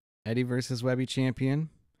Eddie versus Webby champion.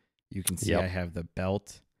 You can see I have the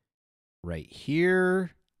belt right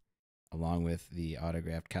here, along with the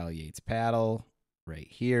autographed Kyle Yates paddle right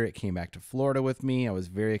here. It came back to Florida with me. I was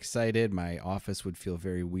very excited. My office would feel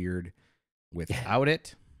very weird without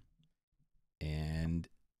it. And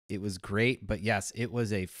it was great. But yes, it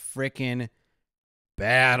was a freaking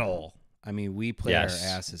battle. I mean, we played our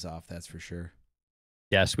asses off, that's for sure.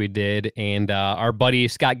 Yes, we did. And our buddy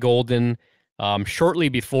Scott Golden, shortly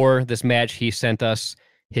before this match, he sent us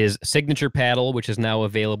his signature paddle, which is now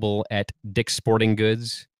available at Dick's Sporting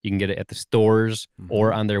Goods. You can get it at the stores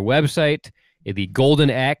or on their website. The Golden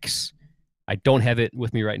X. I don't have it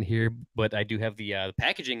with me right in here, but I do have the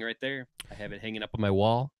packaging right there. I have it hanging up on my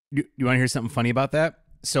wall. You want to hear something funny about that?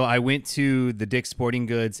 So I went to the Dick's Sporting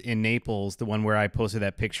Goods in Naples, the one where I posted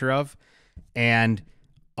that picture of, and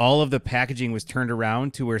all of the packaging was turned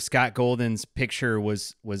around to where Scott Golden's picture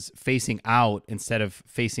was facing out instead of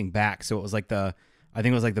facing back. So it was like I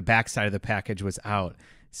think it was like the back side of the package was out.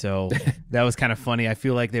 So that was kind of funny. I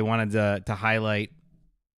feel like they wanted to highlight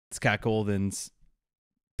Scott Golden's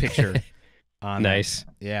picture on nice.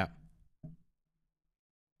 That. Yeah.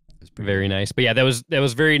 Very nice. But yeah, that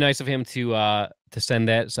was very nice of him to send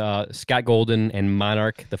that. Scott Golden and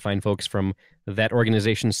Monarch, the fine folks from that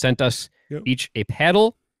organization, sent us each a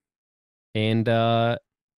paddle, and it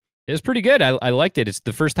was pretty good. I liked it. It's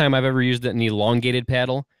the first time I've ever used an elongated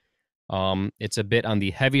paddle. It's a bit on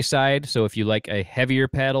the heavy side, so if you like a heavier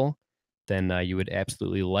paddle, then you would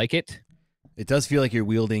absolutely like it. It does feel like you're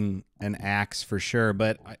wielding an axe for sure,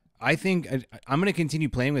 but I think I'm going to continue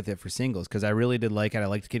playing with it for singles because I really did like it. I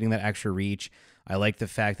liked getting that extra reach. I liked the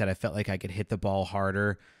fact that I felt like I could hit the ball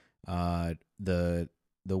harder. The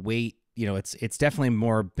weight, it's definitely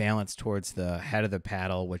more balanced towards the head of the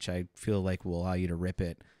paddle, which I feel like will allow you to rip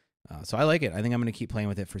it. So I like it. I think I'm going to keep playing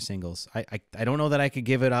with it for singles. I don't know that I could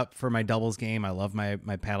give it up for my doubles game. I love my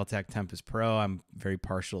Paddletech Tempest Pro. I'm very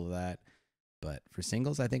partial to that. But for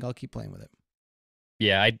singles, I think I'll keep playing with it.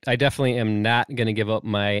 Yeah, I definitely am not going to give up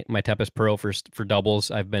my Tempest Pro for doubles.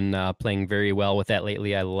 I've been playing very well with that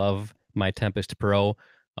lately. I love my Tempest Pro.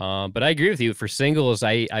 But I agree with you. For singles,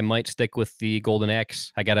 I might stick with the Golden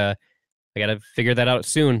X. I gotta figure that out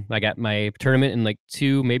soon. I got my tournament in like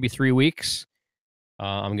 2, maybe 3 weeks.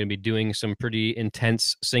 I'm going to be doing some pretty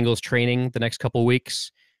intense singles training the next couple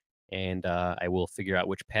weeks, and I will figure out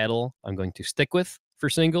which paddle I'm going to stick with for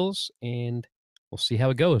singles, and we'll see how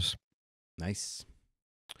it goes. Nice.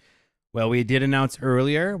 Well, we did announce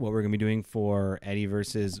earlier what we're going to be doing for Eddie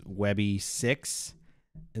versus Webby 6,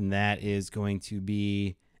 and that is going to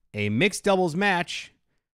be a mixed doubles match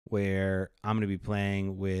where I'm going to be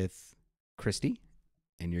playing with Christy,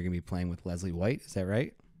 and you're going to be playing with Leslie White. Is that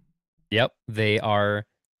right? Yep. They are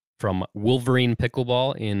from Wolverine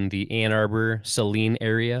Pickleball in the Ann Arbor, Saline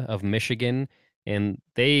area of Michigan, and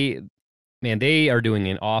they are doing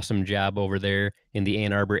an awesome job over there in the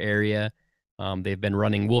Ann Arbor area. They've been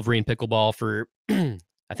running Wolverine Pickleball for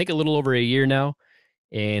I think a little over a year now,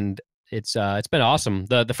 and it's been awesome.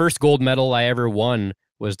 The first gold medal I ever won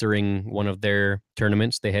was during one of their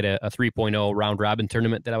tournaments. They had a 3.0 round robin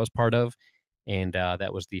tournament that I was part of, and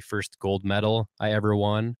that was the first gold medal I ever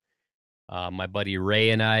won. My buddy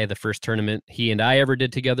Ray and I, the first tournament he and I ever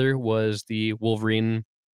did together was the Wolverine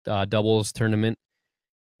doubles tournament,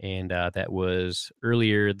 and that was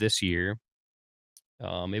earlier this year.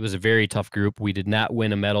 It was a very tough group. We did not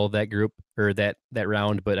win a medal that group or that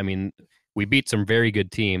round, but I mean, we beat some very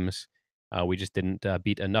good teams. We just didn't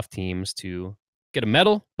beat enough teams to get a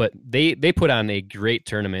medal, but they put on a great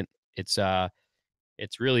tournament. It's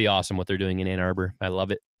really awesome what they're doing in Ann Arbor. I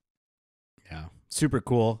love it. Yeah, super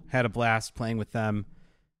cool. Had a blast playing with them,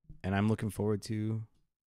 and I'm looking forward to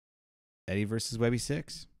Eddie versus Webby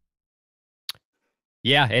 6.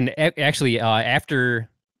 Yeah, and actually,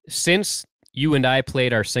 since you and I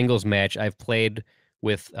played our singles match, I've played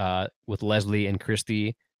with Leslie and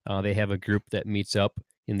Christy. They have a group that meets up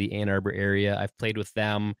in the Ann Arbor area. I've played with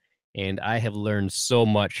them, and I have learned so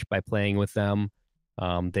much by playing with them.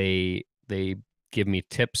 They give me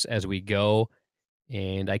tips as we go,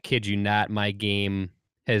 and I kid you not, my game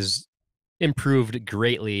has improved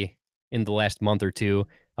greatly in the last month or two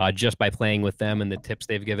just by playing with them and the tips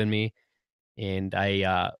they've given me. And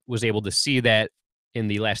I was able to see that in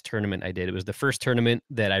the last tournament I did. It was the first tournament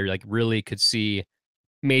that I really could see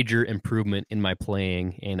major improvement in my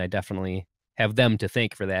playing, and I definitely have them to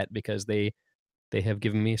thank for that because they have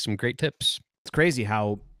given me some great tips. It's crazy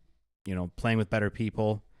how, playing with better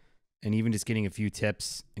people and even just getting a few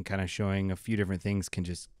tips and kind of showing a few different things can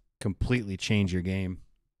just completely change your game.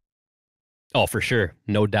 Oh, for sure.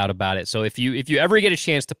 No doubt about it. So if you ever get a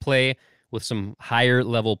chance to play with some higher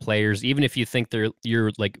level players, even if you think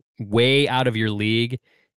you're like way out of your league,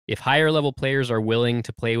 if higher level players are willing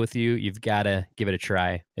to play with you, you've got to give it a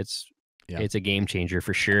try. Yeah. It's a game changer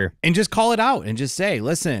for sure. And just call it out and just say,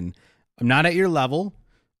 listen, I'm not at your level.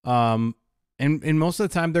 And most of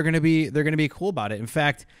the time they're gonna be cool about it. In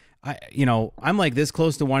fact, I'm like this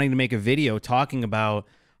close to wanting to make a video talking about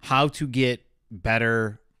how to get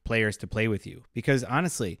better players to play with you. Because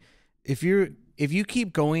honestly, if you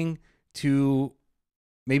keep going to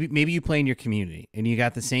maybe you play in your community and you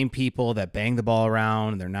got the same people that bang the ball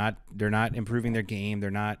around, they're not improving their game,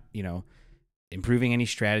 they're not, improving any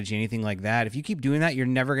strategy, anything like that. If you keep doing that, you're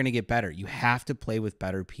never going to get better. You have to play with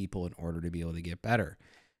better people in order to be able to get better.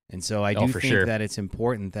 And so I do think sure. that it's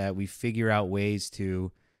important that we figure out ways to,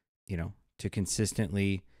 to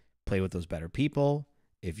consistently play with those better people.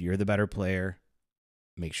 If you're the better player,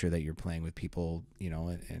 make sure that you're playing with people,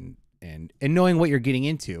 and knowing what you're getting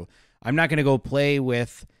into. I'm not going to go play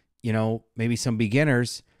with, maybe some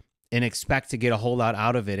beginners and expect to get a whole lot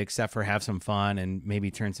out of it, except for have some fun and maybe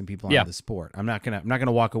turn some people onto the sport. I'm not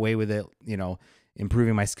gonna walk away with it,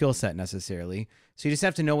 improving my skill set necessarily. So you just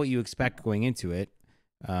have to know what you expect going into it.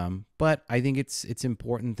 But I think it's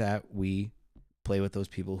important that we play with those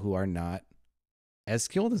people who are not as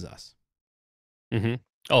skilled as us. Mm-hmm.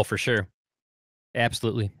 Oh, for sure.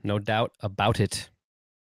 Absolutely. No doubt about it.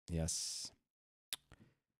 Yes.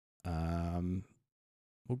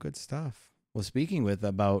 Well, good stuff. Well, speaking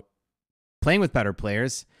about playing with better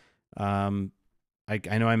players, I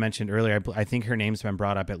know I mentioned earlier, I think her name's been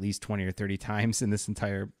brought up at least 20 or 30 times in this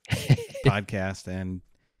entire podcast and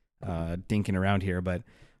dinking around here. But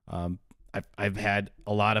I've had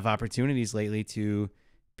a lot of opportunities lately to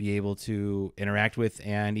be able to interact with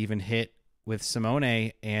and even hit with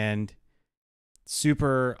Simone, and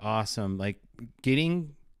super awesome. Like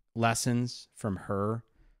getting lessons from her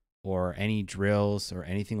or any drills or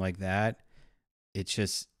anything like that. It's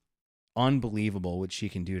just unbelievable what she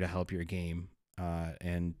can do to help your game.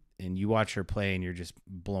 And you watch her play and you're just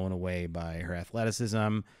blown away by her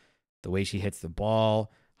athleticism, the way she hits the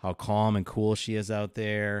ball, how calm and cool she is out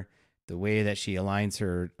there, the way that she aligns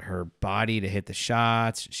her body to hit the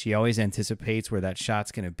shots. She always anticipates where that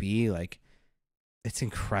shot's going to be. Like, it's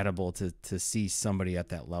incredible to see somebody at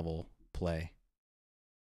that level play.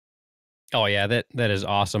 Oh yeah, that is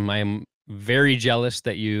awesome. I am very jealous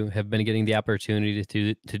that you have been getting the opportunity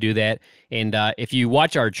to do that. And if you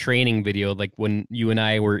watch our training video, like when you and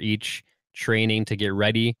I were each training to get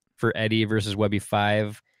ready for Eddie versus Webby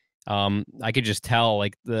 5, I could just tell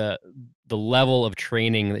like the level of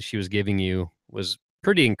training that she was giving you was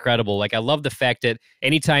pretty incredible. Like I love the fact that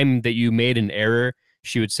anytime that you made an error,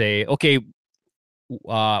 she would say, "Okay,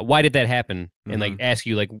 why did that happen?" And like ask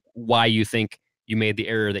you like why you think you made the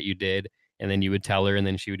error that you did. And then you would tell her, and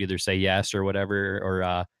then she would either say yes or whatever,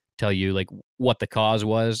 or tell you like what the cause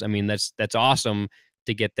was. I mean, that's awesome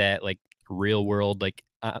to get that like real world, like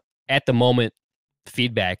at the moment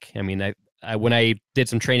feedback. I mean, I when I did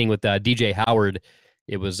some training with DJ Howard,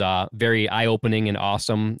 it was very eye opening and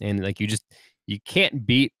awesome. And like you can't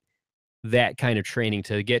beat that kind of training.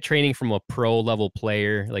 To get training from a pro level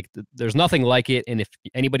player, like there's nothing like it. And if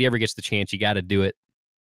anybody ever gets the chance, you got to do it.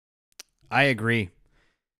 I agree.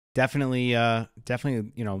 Definitely,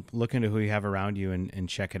 look into who you have around you and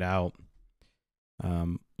check it out.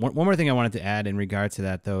 One more thing I wanted to add in regard to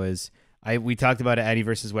that, though, is we talked about Eddie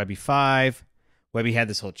versus Webby 5. Webby had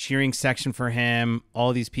this whole cheering section for him,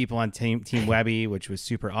 all these people on Team Webby, which was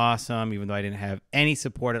super awesome, even though I didn't have any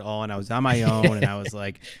support at all, and I was on my own, and I was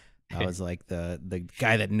like the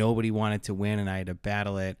guy that nobody wanted to win, and I had to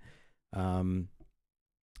battle it.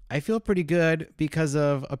 I feel pretty good because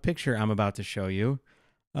of a picture I'm about to show you.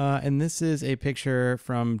 And this is a picture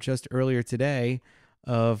from just earlier today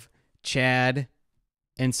of Chad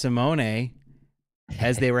and Simone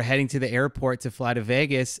as they were heading to the airport to fly to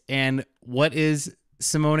Vegas. And what is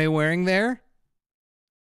Simone wearing there?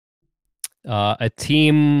 A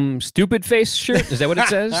Team Stupid Face shirt. Is that what it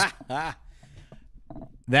says?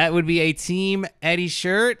 That would be a Team Eddie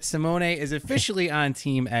shirt. Simone is officially on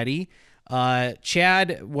Team Eddie.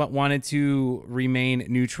 Chad wanted to remain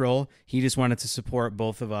neutral. He just wanted to support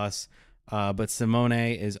both of us. But Simone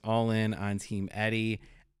is all in on Team Eddie.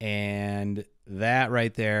 And that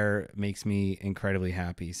right there makes me incredibly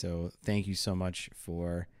happy. So thank you so much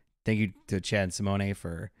thank you to Chad and Simone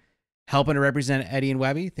for helping to represent Eddie and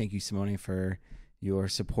Webby. Thank you, Simone, for your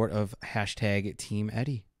support of hashtag Team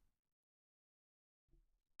Eddie.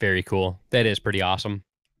 Very cool. That is pretty awesome.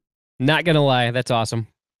 Not going to lie. That's awesome.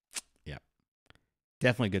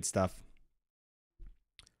 Definitely good stuff.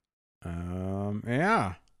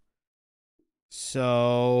 Yeah.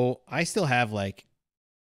 So I still have like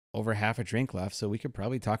over half a drink left, so we could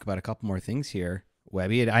probably talk about a couple more things here,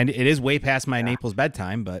 Webby. It is way past my Naples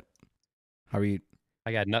bedtime, but how are you?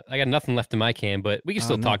 I got nothing left in my can, but we can Oh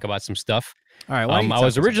still no. talk about some stuff. All right. Why don't you I talk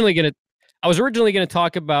was about something? originally gonna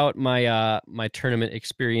talk about my tournament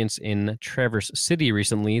experience in Traverse City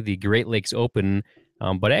recently, the Great Lakes Open.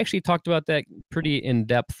 But I actually talked about that pretty in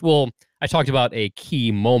depth. Well, I talked about a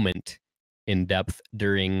key moment in depth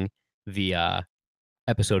during the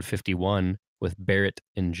episode 51 with Barrett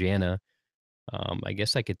and Jana. I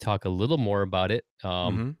guess I could talk a little more about it.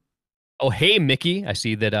 Mm-hmm. Oh, hey, Mickey. I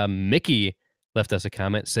see that Mickey left us a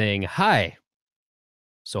comment saying, hi.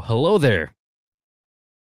 So, hello there.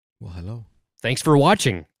 Well, hello. Thanks for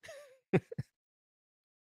watching.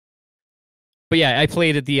 But yeah, I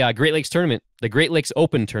played at the Great Lakes tournament, the Great Lakes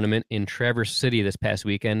Open tournament in Traverse City this past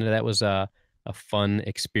weekend. That was a fun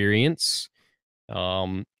experience.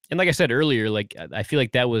 And like I said earlier, like I feel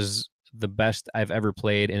like that was the best I've ever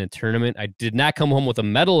played in a tournament. I did not come home with a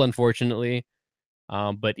medal, unfortunately.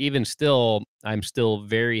 But even still, I'm still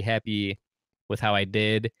very happy with how I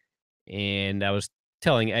did. And I was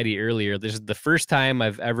telling Eddie earlier, this is the first time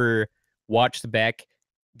I've ever watched back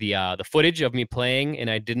the footage of me playing, and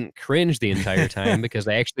I didn't cringe the entire time because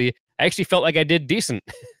I actually felt like I did decent.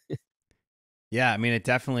 Yeah, I mean, it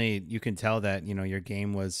definitely, you can tell that, your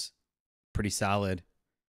game was pretty solid.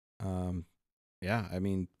 Um, yeah, I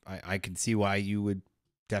mean, I can see why you would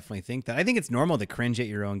definitely think that. I think it's normal to cringe at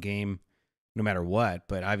your own game no matter what,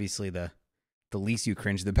 but obviously the least you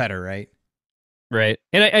cringe, the better, right? Right.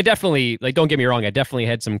 And I definitely, like, don't get me wrong, I definitely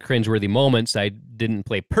had some cringeworthy moments. I didn't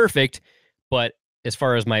play perfect, but as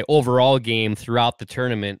far as my overall game throughout the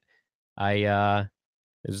tournament, it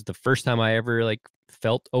was the first time I ever like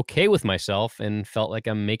felt okay with myself and felt like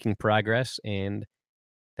I'm making progress and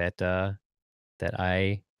that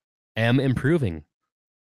I am improving.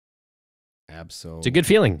 Absolutely. It's a good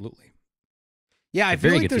feeling. Yeah, It's a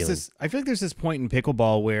very good feeling. I feel like there's this point in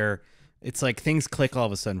pickleball where it's like things click all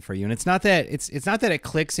of a sudden for you. And it's not that it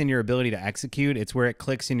clicks in your ability to execute, it's where it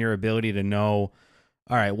clicks in your ability to know,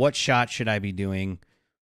 all right, what shot should I be doing?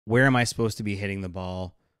 Where am I supposed to be hitting the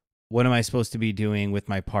ball? What am I supposed to be doing with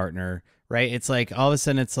my partner? Right? It's like all of a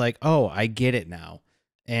sudden it's like, oh, I get it now.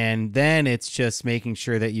 And then it's just making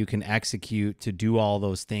sure that you can execute to do all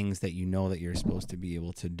those things that you know that you're supposed to be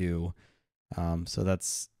able to do. So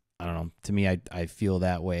that's, I don't know. To me, I feel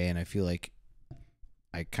that way, and I feel like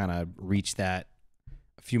I kind of reached that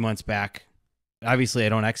a few months back. Obviously, I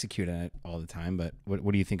don't execute on it all the time, but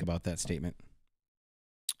what do you think about that statement?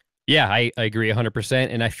 Yeah, I agree 100%.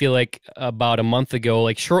 And I feel like about a month ago,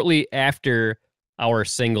 like shortly after our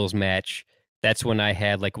singles match, that's when I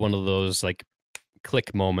had like one of those like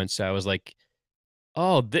click moments. I was like,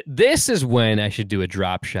 oh, this is when I should do a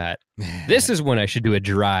drop shot. This is when I should do a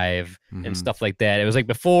drive and stuff like that. It was like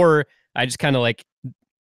before I just kind of like,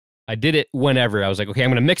 I did it whenever. I was like, okay,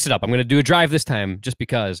 I'm going to mix it up. I'm going to do a drive this time just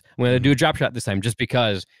because. I'm going to do a drop shot this time just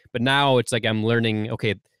because. But now it's like I'm learning,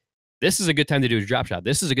 okay, this is a good time to do a drop shot.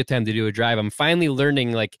 This is a good time to do a drive. I'm finally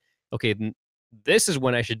learning like, okay, this is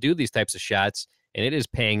when I should do these types of shots, and it is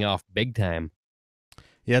paying off big time.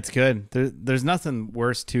 Yeah, it's good. There's nothing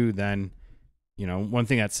worse too than, one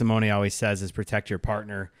thing that Simone always says is protect your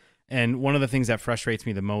partner. And one of the things that frustrates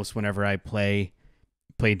me the most whenever I play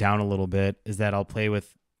down a little bit is that I'll play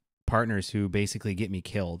with partners who basically get me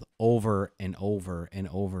killed over and over and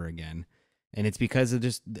over again. And it's because of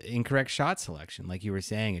just the incorrect shot selection. Like you were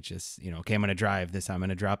saying, it's just, okay, I'm going to drive this time, I'm going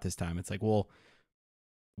to drop this time. It's like, well,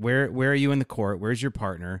 where are you in the court? Where's your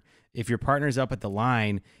partner? If your partner's up at the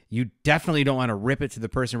line, you definitely don't want to rip it to the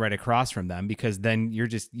person right across from them, because then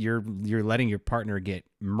you're letting your partner get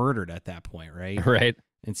murdered at that point, right? Right.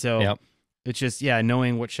 And so Yep. it's just,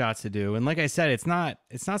 knowing what shots to do. And like I said, it's not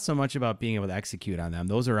so much about being able to execute on them.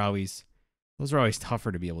 Those are always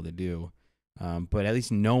tougher to be able to do. But at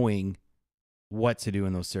least knowing what to do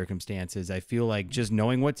in those circumstances, I feel like just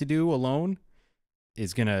knowing what to do alone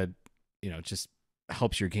is gonna, just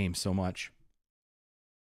helps your game so much.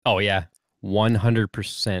 Oh yeah,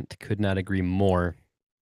 100%. Could not agree more.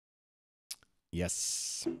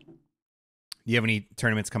 Yes. Do you have any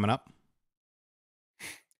tournaments coming up?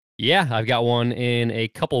 Yeah, I've got one in a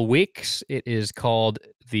couple weeks. It is called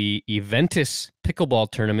the Eventus Pickleball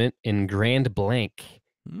Tournament in Grand Blanc.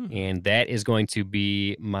 And that is going to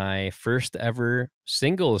be my first ever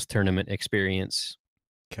singles tournament experience.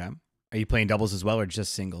 Okay. Are you playing doubles as well or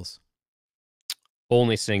just singles?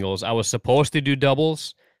 Only singles. I was supposed to do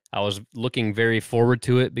doubles. I was looking very forward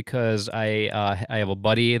to it because I have a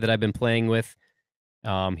buddy that I've been playing with.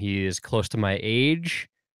 He is close to my age.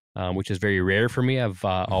 which is very rare for me. I've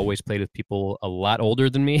always played with people a lot older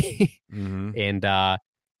than me. Mm-hmm.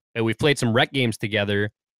 And we've played some rec games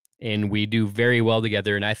together, and we do very well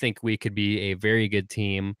together. And I think we could be a very good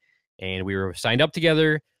team. And we were signed up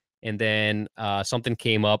together, and then something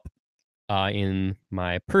came up in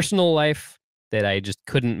my personal life that I just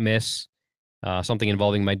couldn't miss. Something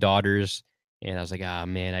involving my daughters, and I was like, ah,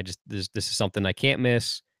 man, this is something I can't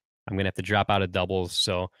miss. I'm gonna have to drop out of doubles.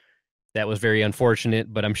 So that was very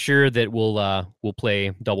unfortunate, but I'm sure that we'll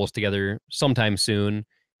play doubles together sometime soon.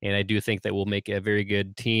 And I do think that we'll make a very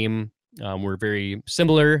good team. We're very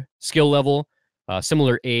similar skill level,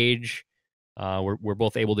 similar age. We're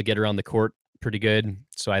both able to get around the court pretty good.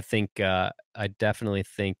 So I think I definitely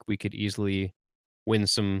think we could easily win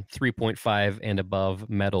some 3.5 and above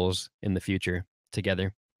medals in the future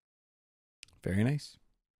together. Very nice.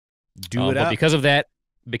 Do it but up. because of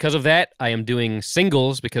that, I am doing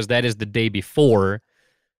singles because that is the day before.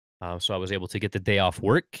 So I was able to get the day off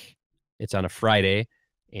work. It's on a Friday,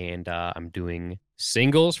 and I'm doing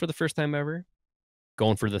singles for the first time ever,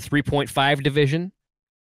 going for the 3.5 division.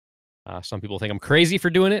 Some people think I'm crazy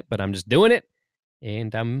for doing it, but I'm just doing it,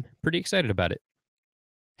 and I'm pretty excited about it.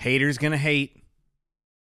 Haters gonna hate.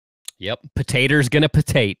 Yep, potatoes gonna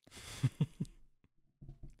potate.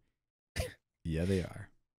 Yeah, they are.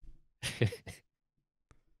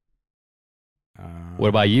 What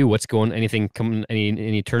about you? What's going? Anything coming?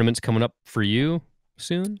 Any tournaments coming up for you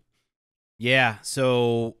soon? Yeah.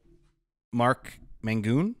 So Mark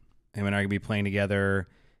Mangoon, him and I are gonna be playing together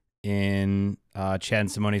in Chad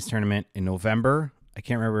and Simone's tournament in November. I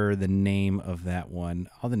can't remember the name of that one.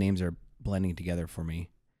 All the names are blending together for me.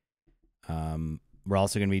 We're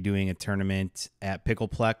also going to be doing a tournament at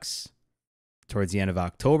Pickleplex towards the end of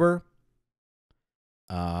October.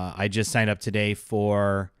 I just signed up today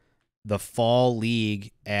for the fall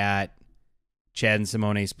league at Chad and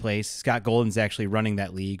Simone's place. Scott Golden's actually running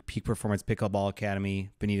that league, Peak Performance Pickleball Academy,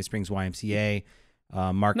 Bonita Springs YMCA.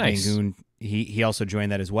 Mark Mangoon, he also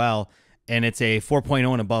joined that as well. And it's a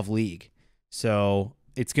 4.0 and above league. So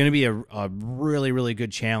it's going to be a really, really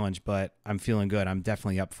good challenge, but I'm feeling good. I'm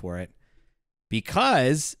definitely up for it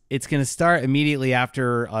because it's going to start immediately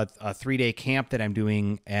after a 3-day camp that I'm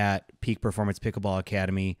doing at Peak Performance Pickleball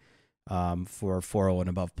Academy for 4.0 and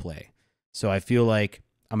above play. So I feel like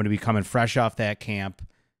I'm going to be coming fresh off that camp,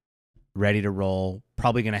 ready to roll.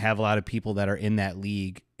 Probably going to have a lot of people that are in that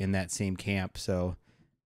league in that same camp. So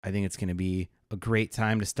I think it's going to be a great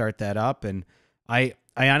time to start that up. And I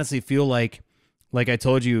honestly feel like I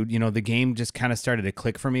told you, the game just kind of started to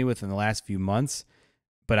click for me within the last few months,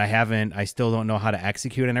 but I still don't know how to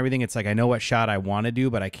execute and everything. It's like, I know what shot I want to do,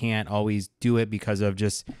 but I can't always do it because of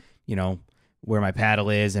just, where my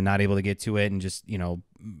paddle is and not able to get to it and just,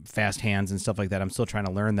 fast hands and stuff like that. I'm still trying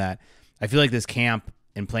to learn that. I feel like this camp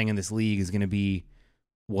and playing in this league is going to be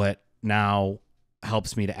what now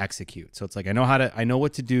helps me to execute. So it's like, I know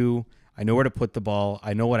what to do. I know where to put the ball.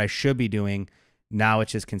 I know what I should be doing. Now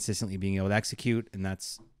it's just consistently being able to execute. And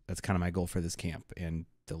that's kind of my goal for this camp and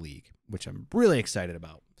the league, which I'm really excited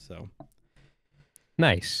about. So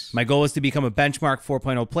nice. My goal is to become a benchmark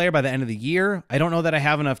 4.0 player by the end of the year. I don't know that I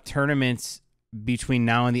have enough tournaments between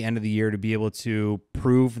now and the end of the year to be able to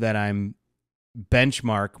prove that I'm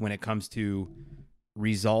benchmark when it comes to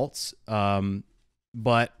results.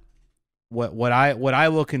 But what I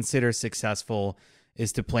will consider successful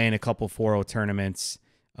is to play in a couple 4.0 tournaments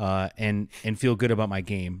and feel good about my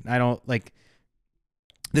game. I don't like.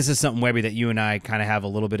 This is something, Webby, that you and I kind of have a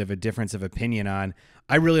little bit of a difference of opinion on.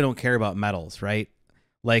 I really don't care about medals, right?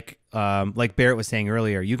 Like Barrett was saying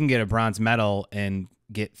earlier, you can get a bronze medal and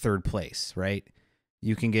get third place, right?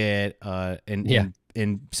 You can get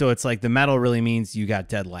and so it's like the medal really means you got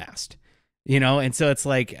dead last, and so it's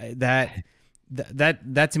like that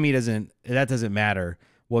to me doesn't matter.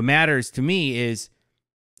 What matters to me is,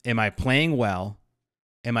 am I playing well?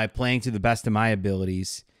 Am I playing to the best of my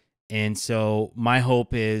abilities? And so my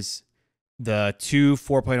hope is the 2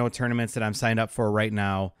 4.0 tournaments that I'm signed up for right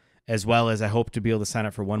now, as well as I hope to be able to sign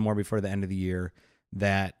up for one more before the end of the year,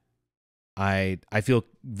 that I feel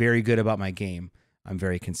very good about my game. I'm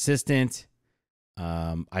very consistent.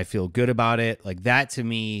 I feel good about it. Like, that to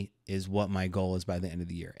me is what my goal is by the end of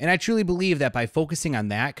the year. And I truly believe that by focusing on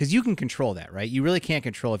that, because you can control that, right? You really can't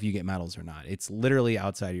control if you get medals or not. It's literally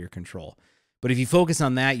outside of your control. But if you focus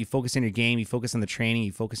on that, you focus on your game, you focus on the training,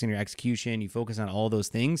 you focus on your execution, you focus on all those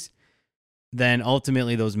things, then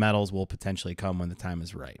ultimately those medals will potentially come when the time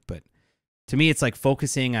is right. But to me, it's like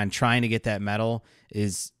focusing on trying to get that medal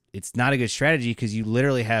it's not a good strategy because you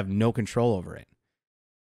literally have no control over it.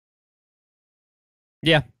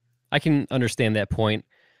 Yeah, I can understand that point.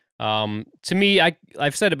 To me,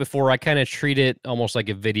 I've said it before, I kind of treat it almost like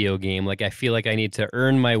a video game. Like I feel like I need to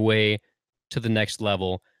earn my way to the next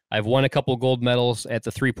level. I've won a couple gold medals at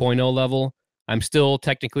the 3.0 level. I'm still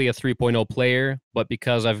technically a 3.0 player, but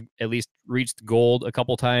because I've at least reached gold a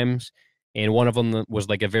couple times, and one of them was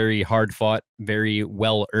like a very hard fought, very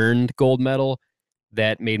well earned gold medal,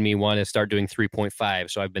 that made me want to start doing 3.5.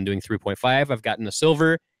 So I've been doing 3.5. I've gotten a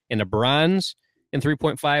silver and a bronze in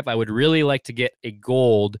 3.5. I would really like to get a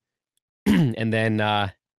gold and then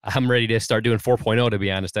I'm ready to start doing 4.0. To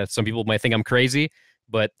be honest, that some people might think I'm crazy,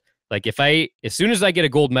 but like as soon as I get a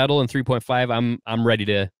gold medal in 3.5, I'm ready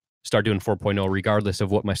to start doing 4.0, regardless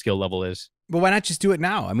of what my skill level is. But why not just do it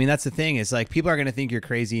now? I mean, that's the thing. Is like people are going to think you're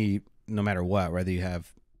crazy no matter what, whether you have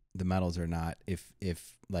the medals or not. If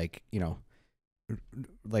like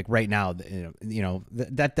like right now,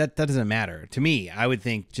 that doesn't matter to me. I would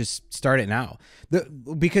think just start it now.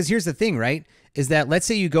 Because here's the thing, right? Is that let's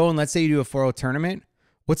say you go and let's say you do a 4.0 tournament.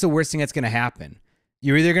 What's the worst thing that's going to happen?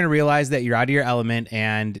 You're either going to realize that you're out of your element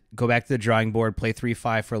and go back to the drawing board, play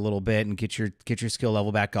 3-5 for a little bit and get your skill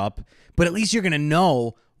level back up. But at least you're going to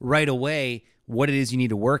know right away what it is you need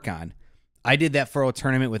to work on. I did that 4.0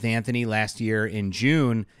 tournament with Anthony last year in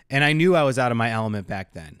June, and I knew I was out of my element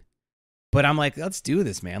back then. But I'm like, let's do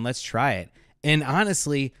this, man. Let's try it. And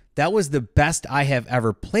honestly, that was the best I have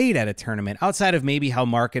ever played at a tournament, outside of maybe how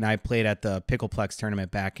Mark and I played at the Pickleplex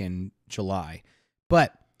tournament back in July.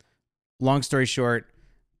 But long story short,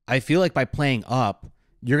 I feel like by playing up,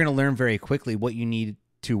 you're going to learn very quickly what you need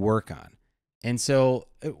to work on. And so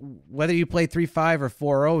whether you play 3.5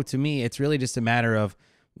 or 4.0, to me, it's really just a matter of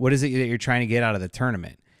what is it that you're trying to get out of the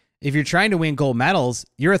tournament. If you're trying to win gold medals,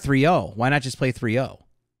 you're a 3.0. Why not just play 3.0,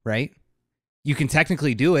 right? You can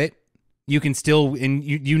technically do it. You can still, and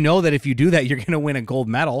you know that if you do that, you're going to win a gold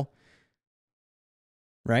medal,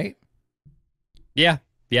 right? Yeah,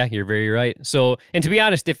 you're very right. So, and to be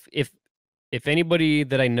honest, if anybody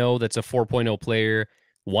that I know that's a 4.0 player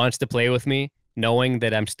wants to play with me, knowing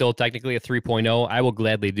that I'm still technically a 3.0, I will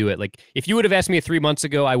gladly do it. Like if you would have asked me 3 months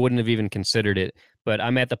ago, I wouldn't have even considered it. But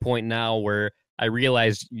I'm at the point now where I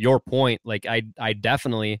realize your point. Like I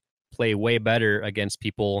definitely play way better against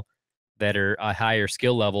people that are a higher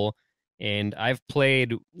skill level. And I've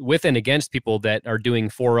played with and against people that are doing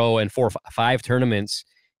 4.0 and 4.5 tournaments,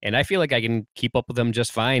 and I feel like I can keep up with them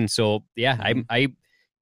just fine. So yeah,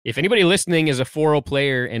 if anybody listening is a 4.0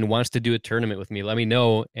 player and wants to do a tournament with me, let me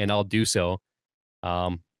know and I'll do so.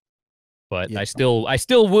 But yeah. I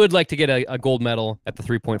still would like to get a gold medal at the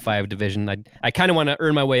 3.5 division. I kind of want to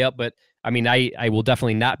earn my way up, but I mean, I will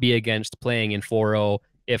definitely not be against playing in 4.0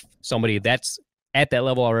 if somebody that's at that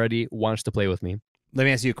level already wants to play with me. Let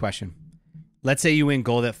me ask you a question. Let's say you win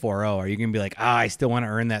gold at 4.0. Are you going to be like, I still want to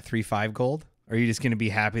earn that 3.5 gold? Or are you just going to be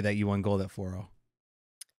happy that you won gold at 4.0?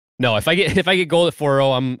 No, if I get gold at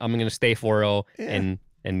 4.0, I'm going to stay 4.0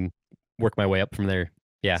 and work my way up from there.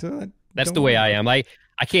 Yeah. So that's the way I am. I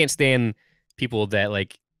can't stand people that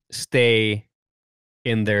like stay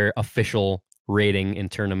in their official rating in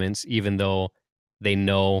tournaments, even though they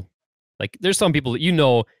know, like there's some people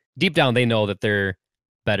that deep down they know that they're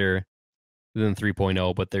better than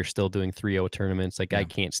 3.0, but they're still doing 3.0 tournaments. Like I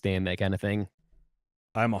can't stand that kind of thing.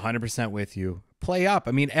 I'm 100% with you. Play up.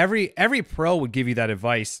 I mean, every pro would give you that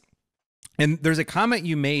advice. And there's a comment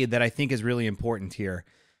you made that I think is really important here.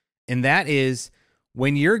 And that is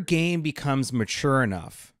when your game becomes mature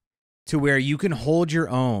enough to where you can hold your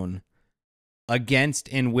own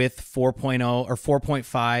against and with 4.0 or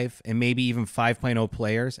 4.5 and maybe even 5.0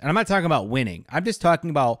 players. And I'm not talking about winning. I'm just talking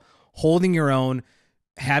about holding your own,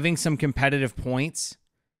 having some competitive points.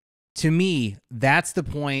 To me, that's the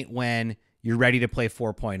point when you're ready to play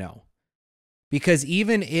 4.0. Because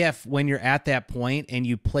even if when you're at that point and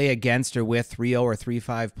you play against or with 3.0 or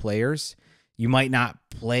 3.5 players, you might not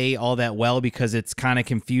play all that well because it's kind of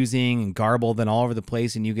confusing and garbled and all over the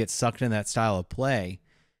place and you get sucked in that style of play.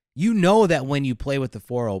 You know that when you play with the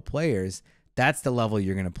 4.0 players, that's the level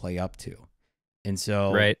you're going to play up to. And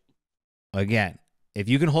so, right. Again, if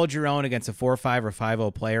you can hold your own against a 4.5 or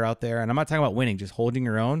 5.0 player out there, and I'm not talking about winning, just holding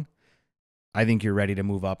your own, I think you're ready to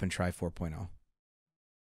move up and try 4.0.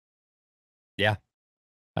 Yeah,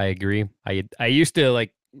 I agree. I used to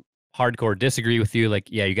like hardcore disagree with you. Like,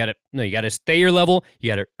 yeah, you gotta stay your level.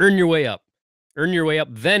 You gotta earn your way up,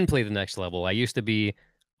 then play the next level. I used to be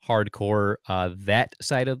hardcore that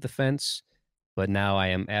side of the fence, but now I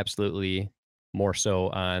am absolutely more so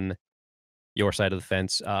on your side of the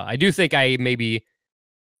fence. I do think I maybe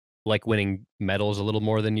like winning medals a little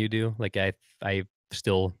more than you do. Like I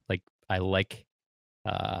still like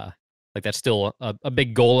that's still a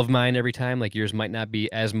big goal of mine every time. Like yours might not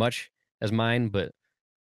be as much as mine, but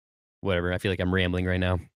whatever. I feel like I'm rambling right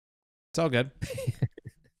now. It's all good.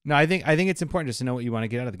 No, I think it's important just to know what you want to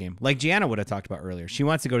get out of the game. Like Gianna would have talked about earlier. She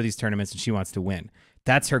wants to go to these tournaments and she wants to win.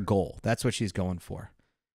 That's her goal. That's what she's going for.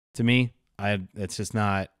 To me, it's just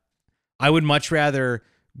not. I would much rather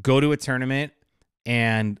go to a tournament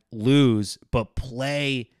and lose, but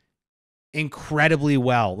play incredibly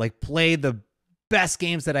well. Like play the best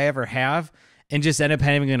games that I ever have, and just end up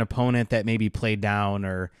having an opponent that maybe played down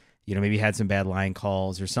or maybe had some bad line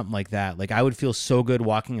calls or something like that. Like I would feel so good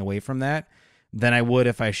walking away from that than I would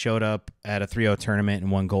if I showed up at a 3-0 tournament and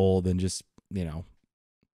won gold and just,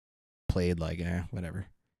 played like, whatever.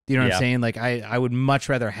 Do you know what I'm saying? Like I would much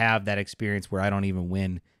rather have that experience where I don't even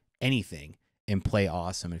win anything and play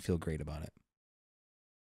awesome and feel great about it.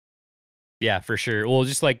 Yeah, for sure. Well,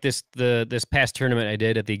 just like this past tournament I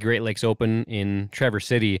did at the Great Lakes Open in Traverse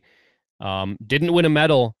City, didn't win a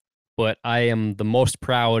medal, but I am the most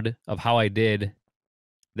proud of how I did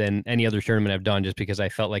than any other tournament I've done, just because I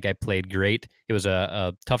felt like I played great. It was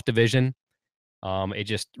a tough division. It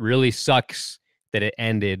just really sucks that it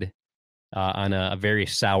ended on a very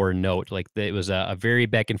sour note. Like it was a very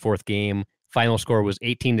back and forth game. Final score was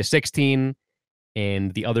 18-16,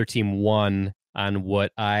 and the other team won on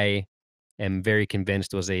what I am very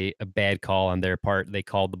convinced was a bad call on their part. They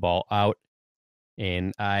called the ball out,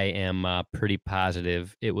 and I am pretty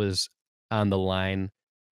positive it was on the line.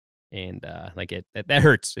 And like that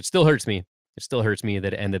hurts. It still hurts me. It still hurts me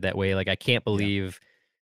that it ended that way. Like I can't believe.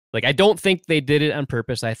 Like I don't think they did it on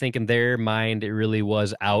purpose. I think in their mind it really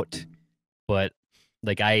was out. But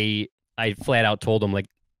like I flat out told them like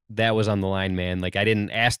that was on the line, man. Like I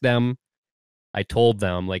didn't ask them. I told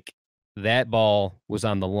them like that ball was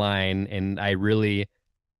on the line, and I really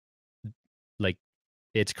like.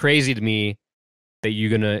 It's crazy to me that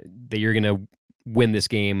you're gonna win this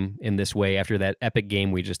game in this way after that epic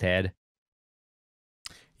game we just had.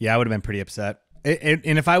 Yeah, I would have been pretty upset.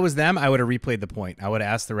 And if I was them, I would have replayed the point. I would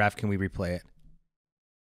have asked the ref, "Can we replay it?"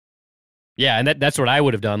 Yeah, and that's what I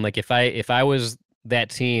would have done. Like if I was that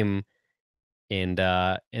team, and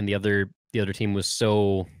the other team was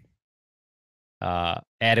so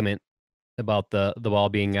adamant about the ball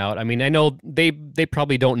being out. I mean, I know they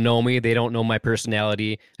probably don't know me. They don't know my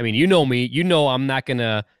personality. I mean, you know me. You know I'm not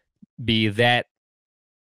gonna be that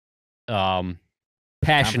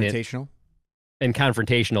passionate and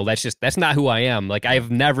confrontational. That's not who I am. Like I've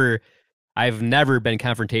never been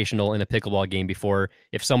confrontational in a pickleball game before.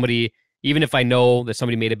 If somebody, even if I know that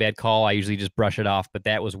somebody made a bad call, I usually just brush it off. But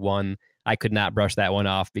that was one I could not brush that one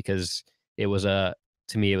off because to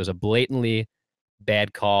me it was a blatantly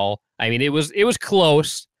bad call. I mean, it was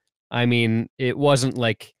close. I mean, it wasn't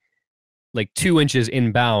like 2 inches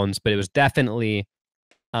in bounds, but it was definitely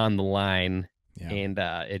on the line. Yeah. And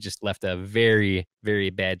it just left a very, very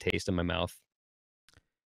bad taste in my mouth.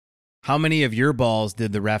 How many of your balls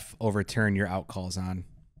did the ref overturn your out calls on?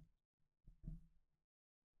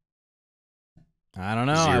 I don't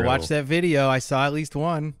know. 0. I watched that video. I saw at least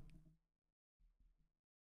one.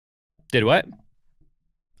 Did what?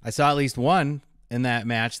 I saw at least one in that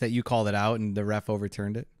match that you called it out and the ref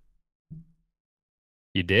overturned it.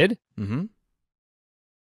 You did? Mm-hmm.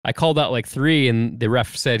 I called out like 3 and the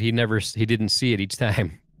ref said he didn't see it each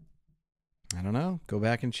time. I don't know. Go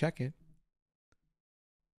back and check it.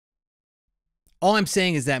 All I'm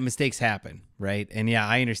saying is that mistakes happen, right? And yeah,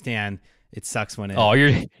 I understand it sucks when it. Oh,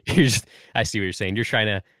 you're just. I see what you're saying. You're trying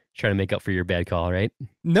to make up for your bad call, right?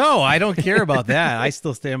 No, I don't care about that. I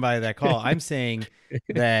still stand by that call. I'm saying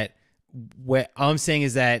that. What I'm saying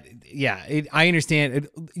is that, yeah, I understand.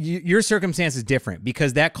 Your circumstance is different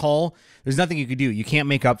because that call, there's nothing you could do. You can't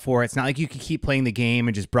make up for it. It's not like you could keep playing the game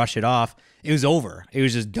and just brush it off. It was over. It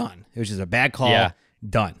was just done. It was just a bad call. Yeah.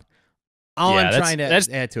 Done. All I'm trying to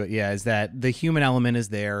add to it, is that the human element is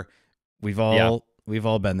there. We've all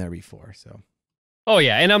been there before. So. Oh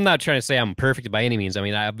yeah, and I'm not trying to say I'm perfect by any means. I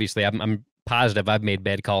mean, obviously, I'm positive I've made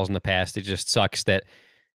bad calls in the past. It just sucks that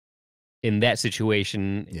in that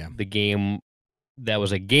situation, the game that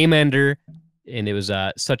was a game ender, and it was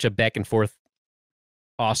such a back and forth,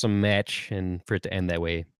 awesome match, and for it to end that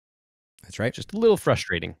way, that's right. Just a little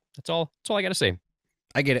frustrating. That's all I got to say.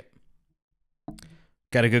 I get it.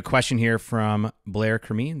 Got a good question here from Blair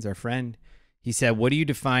Cremines, our friend. He said, "What do you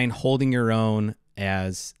define holding your own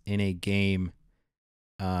as in a game?"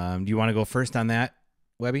 Do you want to go first on that,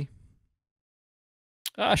 Webby?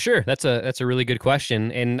 Sure. That's a really good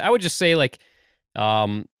question. And I would just say, like,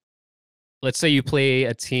 let's say you play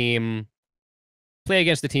against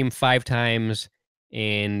the team 5 times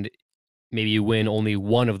and maybe you win only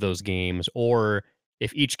one of those games, or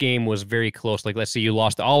if each game was very close, like let's say you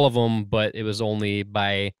lost all of them, but it was only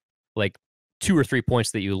by like 2 or 3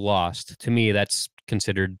 points that you lost. To me, that's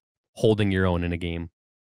considered holding your own in a game.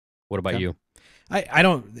 What about you? I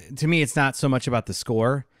don't, to me, it's not so much about the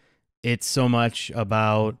score. It's so much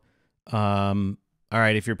about, all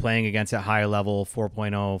right, if you're playing against a higher level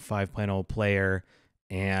 4.0, 5.0 player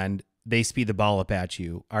and they speed the ball up at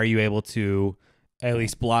you, are you able to at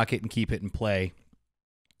least block it and keep it in play?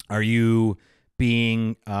 Are you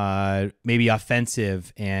being maybe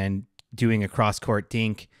offensive and doing a cross-court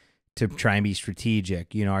dink to try and be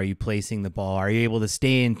strategic? You know, are you placing the ball? Are you able to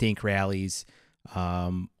stay in dink rallies,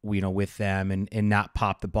 with them and not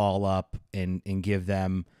pop the ball up and give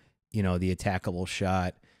them, the attackable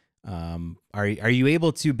shot? Are you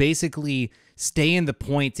able to basically stay in the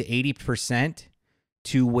point to 80%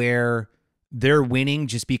 to where they're winning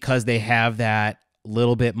just because they have that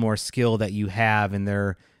little bit more skill that you have, and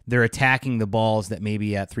they're attacking the balls that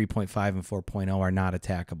maybe at 3.5 and 4.0 are not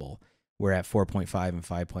attackable, where at 4.5 and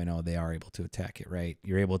 5.0 they are able to attack it, right?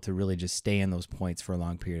 You're able to really just stay in those points for a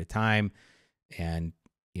long period of time and,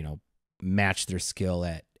 match their skill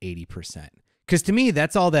at 80%. Because to me,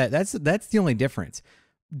 that's the only difference.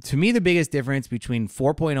 To me, the biggest difference between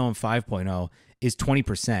 4.0 and 5.0 is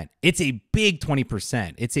 20%. It's a big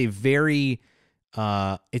 20%. It's a very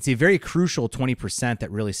crucial 20%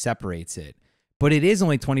 that really separates it. But it is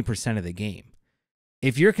only 20% of the game.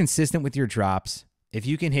 If you're consistent with your drops, if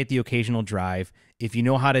you can hit the occasional drive, if you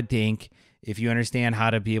know how to dink, if you understand how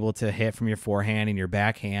to be able to hit from your forehand and your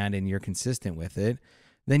backhand and you're consistent with it,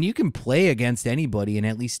 then you can play against anybody and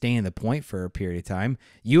at least stay in the point for a period of time.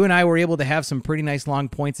 You and I were able to have some pretty nice long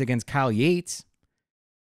points against Kyle Yates.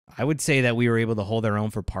 I would say that we were able to hold our own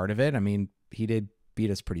for part of it. I mean, he did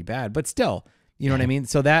beat us pretty bad, but still, you know what I mean?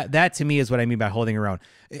 So that to me is what I mean by holding around.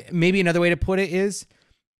 Maybe another way to put it is,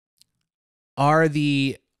 are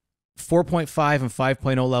the 4.5 and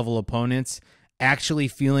 5.0 level opponents actually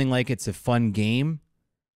feeling like it's a fun game?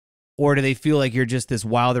 Or do they feel like you're just this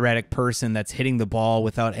wild, erratic person that's hitting the ball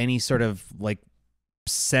without any sort of like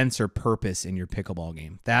sense or purpose in your pickleball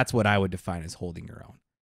game? That's what I would define as holding your own.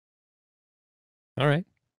 All right.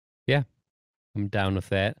 Yeah, I'm down with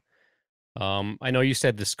that. I know you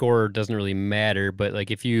said the score doesn't really matter, but like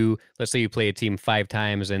if let's say you play a team 5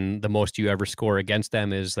 times and the most you ever score against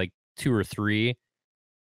them is like 2 or 3,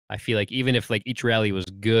 I feel like even if like each rally was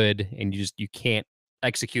good and you can't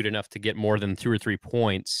execute enough to get more than 2 or 3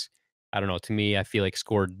 points, I don't know. To me, I feel like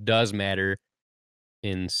score does matter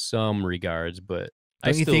in some regards, but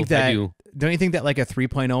Don't you think that like a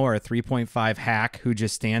 3.0 or a 3.5 hack who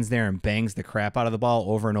just stands there and bangs the crap out of the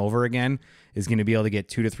ball over and over again is going to be able to get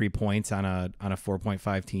 2 to 3 points on a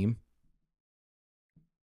 4.5 team?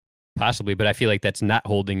 Possibly, but I feel like that's not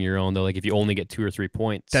holding your own though. Like if you only get 2 or 3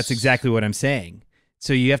 points. That's exactly what I'm saying.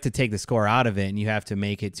 So you have to take the score out of it and you have to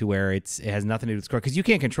make it to where it has nothing to do with score, because you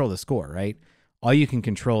can't control the score, right? All you can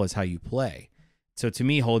control is how you play. So to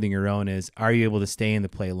me, holding your own is, are you able to stay in the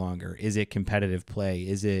play longer? Is it competitive play?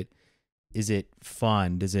 Is it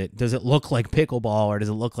fun? Does it look like pickleball, or does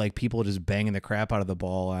it look like people just banging the crap out of the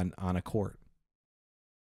ball on a court?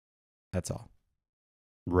 That's all.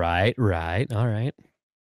 Right. All right.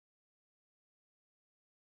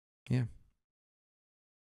 Yeah.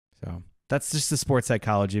 So that's just the sports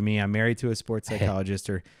psychology of me. I'm married to a sports psychologist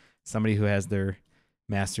or somebody who has their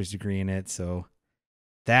master's degree in it. So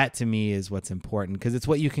that to me is what's important, because it's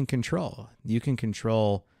what you can control. You can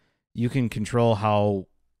control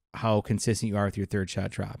how consistent you are with your third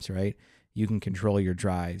shot drops, right? You can control your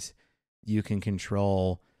drives. You can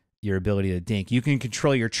control your ability to dink. You can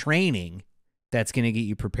control your training that's going to get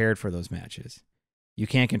you prepared for those matches. You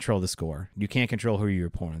can't control the score. You can't control who your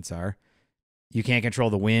opponents are. You can't control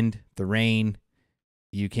the wind, the rain.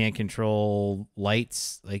 You can't control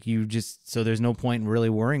lights. So there's no point in really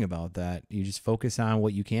worrying about that. You just focus on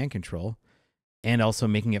what you can control and also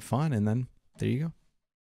making it fun. And then there you go.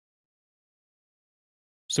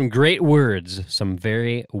 Some great words, some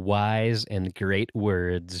very wise and great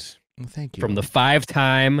words. Well, thank you. From the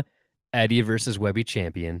 5-time Eddie versus Webby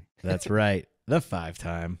champion. That's right. The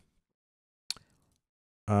 5-time.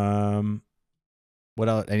 What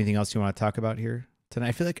else? Anything else you want to talk about here tonight?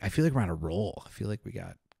 I feel like we're on a roll. I feel like we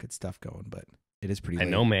got good stuff going, but it is pretty late. I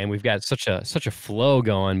know, man. We've got such a flow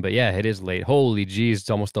going, but yeah, it is late. Holy geez, it's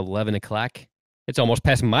almost 11 o'clock. It's almost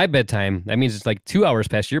past my bedtime. That means it's like 2 hours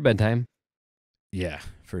past your bedtime. Yeah,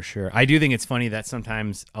 for sure. I do think it's funny that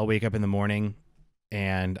sometimes I'll wake up in the morning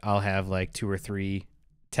and I'll have like 2 or 3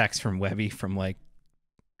 texts from Webby from like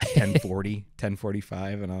 10:40,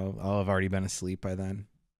 10:45, and I'll have already been asleep by then.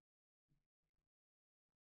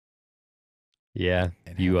 Yeah,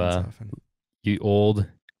 you old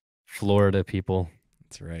Florida people.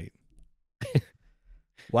 That's right.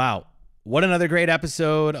 Wow. what another great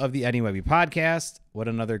episode of the Eddie and Webby podcast. What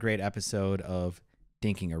another great episode of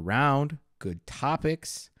Dinking Around. Good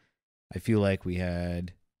topics. I feel like we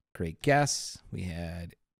had great guests. We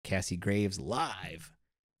had Kassie Graves live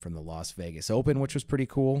from the Las Vegas Open, which was pretty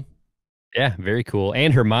cool. Yeah, very cool.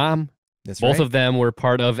 And her mom. That's Both right. of them were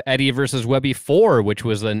part of Eddie versus Webby 4, which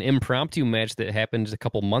was an impromptu match that happened a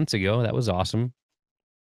couple months ago. That was awesome.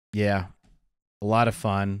 Yeah, a lot of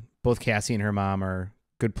fun. Both Kassie and her mom are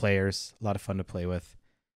good players. A lot of fun to play with.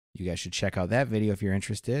 You guys should check out that video if you're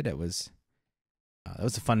interested. That was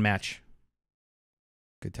a fun match.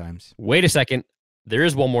 Good times. Wait a second. There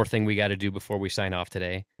is one more thing we got to do before we sign off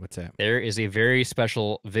today. What's that? There is a very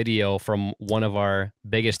special video from one of our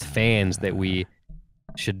biggest fans that we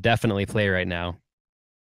should definitely play right now.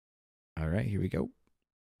 All right, here we go.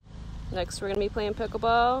 Next, we're going to be playing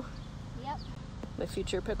pickleball. Yep. My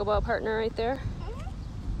future pickleball partner right there.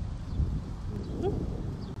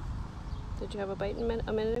 Did you have a bite a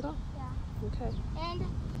minute ago? Yeah. Okay. And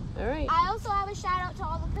All right. I also have a shout out to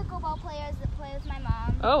all the pickleball players that play with my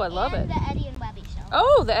mom. Oh, I love and it. the Eddie and Webby show.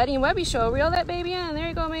 Oh, the Eddie and Webby show. Reel that baby in. There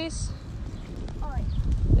you go, Mace. Oh, wait.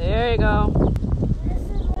 There you go. This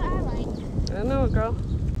is what I like. I know, girl.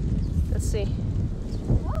 Let's see.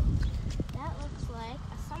 Oh, that looks like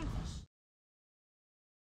a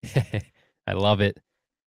sunfish. I love it.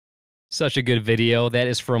 Such a good video. That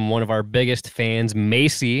is from one of our biggest fans,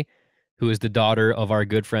 Macy, who is the daughter of our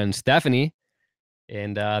good friend Stephanie.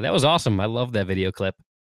 And that was awesome. I love that video clip.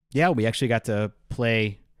 Yeah, we actually got to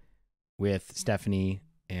play with Stephanie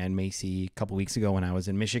and Macy a couple weeks ago when I was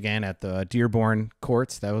in Michigan at the Dearborn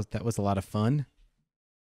courts. That was a lot of fun.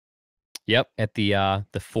 Yep, at the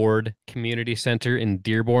Ford Community Center in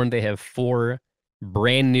Dearborn, they have 4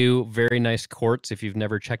 brand new, very nice courts. If you've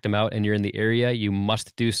never checked them out and you're in the area, you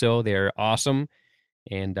must do so. They are awesome.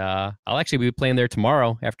 And I'll actually be playing there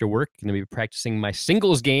tomorrow after work. Going to be practicing my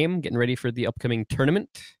singles game, getting ready for the upcoming tournament.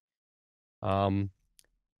 But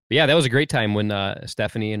yeah, that was a great time when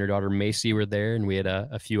Stephanie and her daughter Macy were there, and we had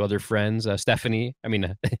a few other friends. Stephanie,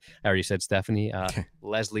 I already said Stephanie.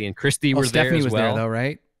 Leslie and Christy were there Stephanie as was well. there though,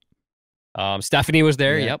 right? Stephanie was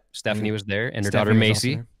there. Yeah. Yep, Stephanie was there, and her Stephanie daughter was also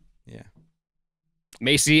Macy. there. Yeah.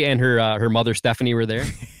 Macy and her mother Stephanie were there.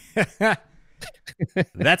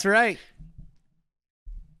 That's right.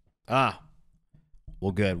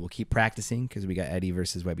 Well, good. We'll keep practicing because we got Eddie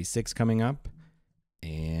versus Webby 6 coming up.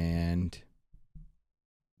 And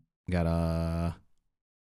got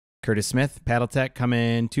Curtis Smith, Paddle Tech,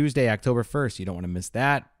 coming Tuesday, October 1st. You don't want to miss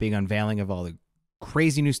that. Big unveiling of all the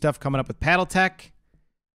crazy new stuff coming up with Paddle Tech.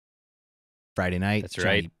 Friday night. That's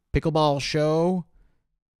right. Pickleball show.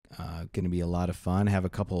 Going to be a lot of fun. Have a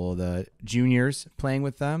couple of the juniors playing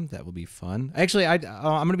with them. That will be fun. Actually, I'm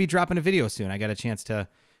going to be dropping a video soon. I got a chance to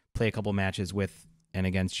play a couple matches with and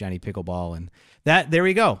against Johnny Pickleball, and there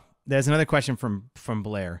we go. There's another question from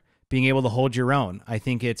Blair. Being able to hold your own. I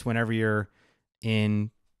think it's whenever you're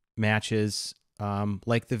in matches,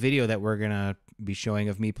 like the video that we're gonna be showing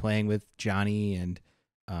of me playing with Johnny and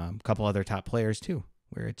a couple other top players too,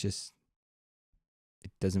 where it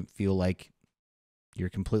doesn't feel like you're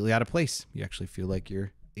completely out of place. You actually feel like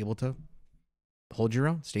you're able to hold your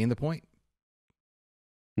own, stay in the point.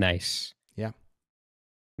 Nice. Yeah.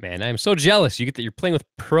 Man, I'm so jealous. You get that you're playing with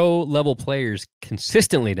pro level players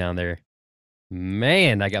consistently down there.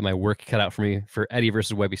 Man, I got my work cut out for me for Eddie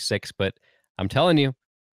versus Webby 6, but I'm telling you,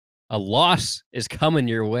 a loss is coming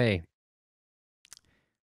your way.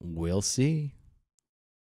 We'll see.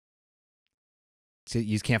 So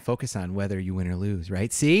you just can't focus on whether you win or lose,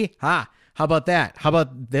 right? See? How about that? How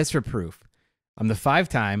about this for proof? I'm the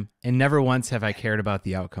 5-time, and never once have I cared about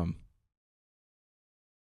the outcome.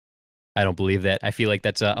 I don't believe that. I feel like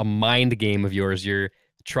that's a mind game of yours. You're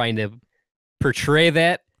trying to portray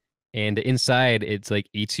that, and inside it's like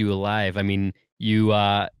eats you alive. I mean, you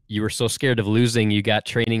were so scared of losing, you got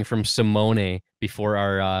training from Simone before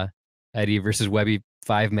our Eddie versus Webby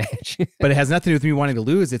 5 match. But it has nothing to do with me wanting to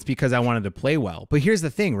lose. It's because I wanted to play well. But here's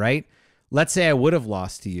the thing, right? Let's say I would have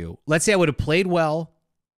lost to you. Let's say I would have played well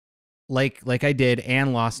like I did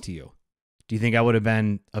and lost to you. Do you think I would have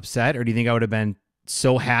been upset, or do you think I would have been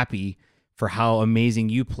so happy for how amazing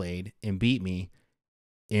you played and beat me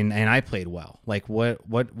and I played well? Like why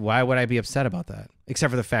would I be upset about that? Except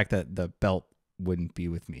for the fact that the belt wouldn't be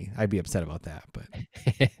with me. I'd be upset about that, but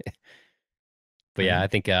But yeah, I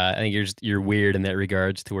think you're weird in that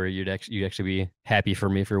regards to where you'd actually be happy for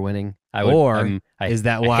me for winning. Is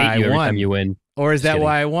that why hate you I every won? time you win. Or is Just that kidding.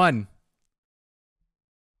 why I won?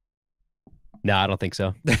 No, I don't think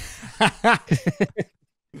so.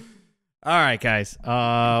 All right, guys. You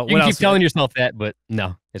What can else? keep telling yourself that, but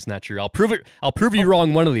no, it's not true. I'll prove it. I'll prove you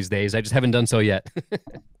wrong one of these days. I just haven't done so yet.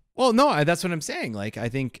 Well, no, that's what I'm saying. Like, I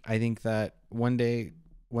think that one day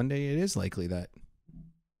it is likely that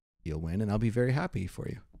you'll win, and I'll be very happy for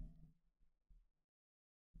you.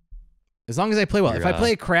 As long as I play well. If I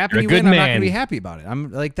play crap and you win, I'm not gonna be happy about it.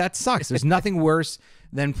 I'm like, that sucks. There's nothing worse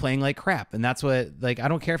than playing like crap, and that's what. Like, I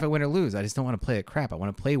don't care if I win or lose. I just don't want to play like crap. I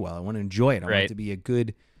want to play well. I want to enjoy it. I want it to be a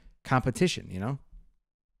good competition. You know.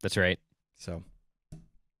 That's right. So,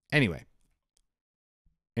 anyway,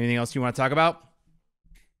 anything else you want to talk about?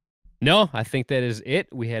 No, I think that is it.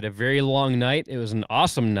 We had a very long night. It was an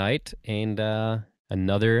awesome night, and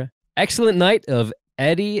another excellent night of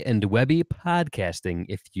Eddie and Webby podcasting,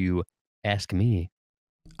 if you ask me.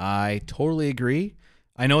 I totally agree.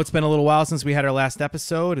 I know it's been a little while since we had our last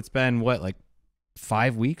episode. It's been, what, like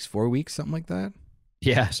 5 weeks, 4 weeks, something like that?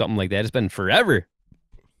 Yeah, something like that. It's been forever.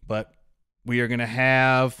 But we are going to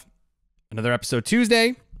have another episode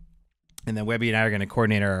Tuesday. And then Webby and I are going to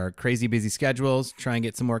coordinate our crazy busy schedules, try and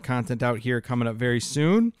get some more content out here coming up very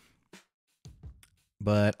soon.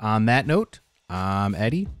 But on that note, I'm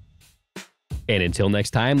Eddie. And until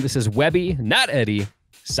next time, this is Webby, not Eddie,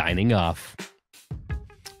 signing off.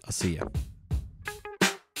 I'll see you.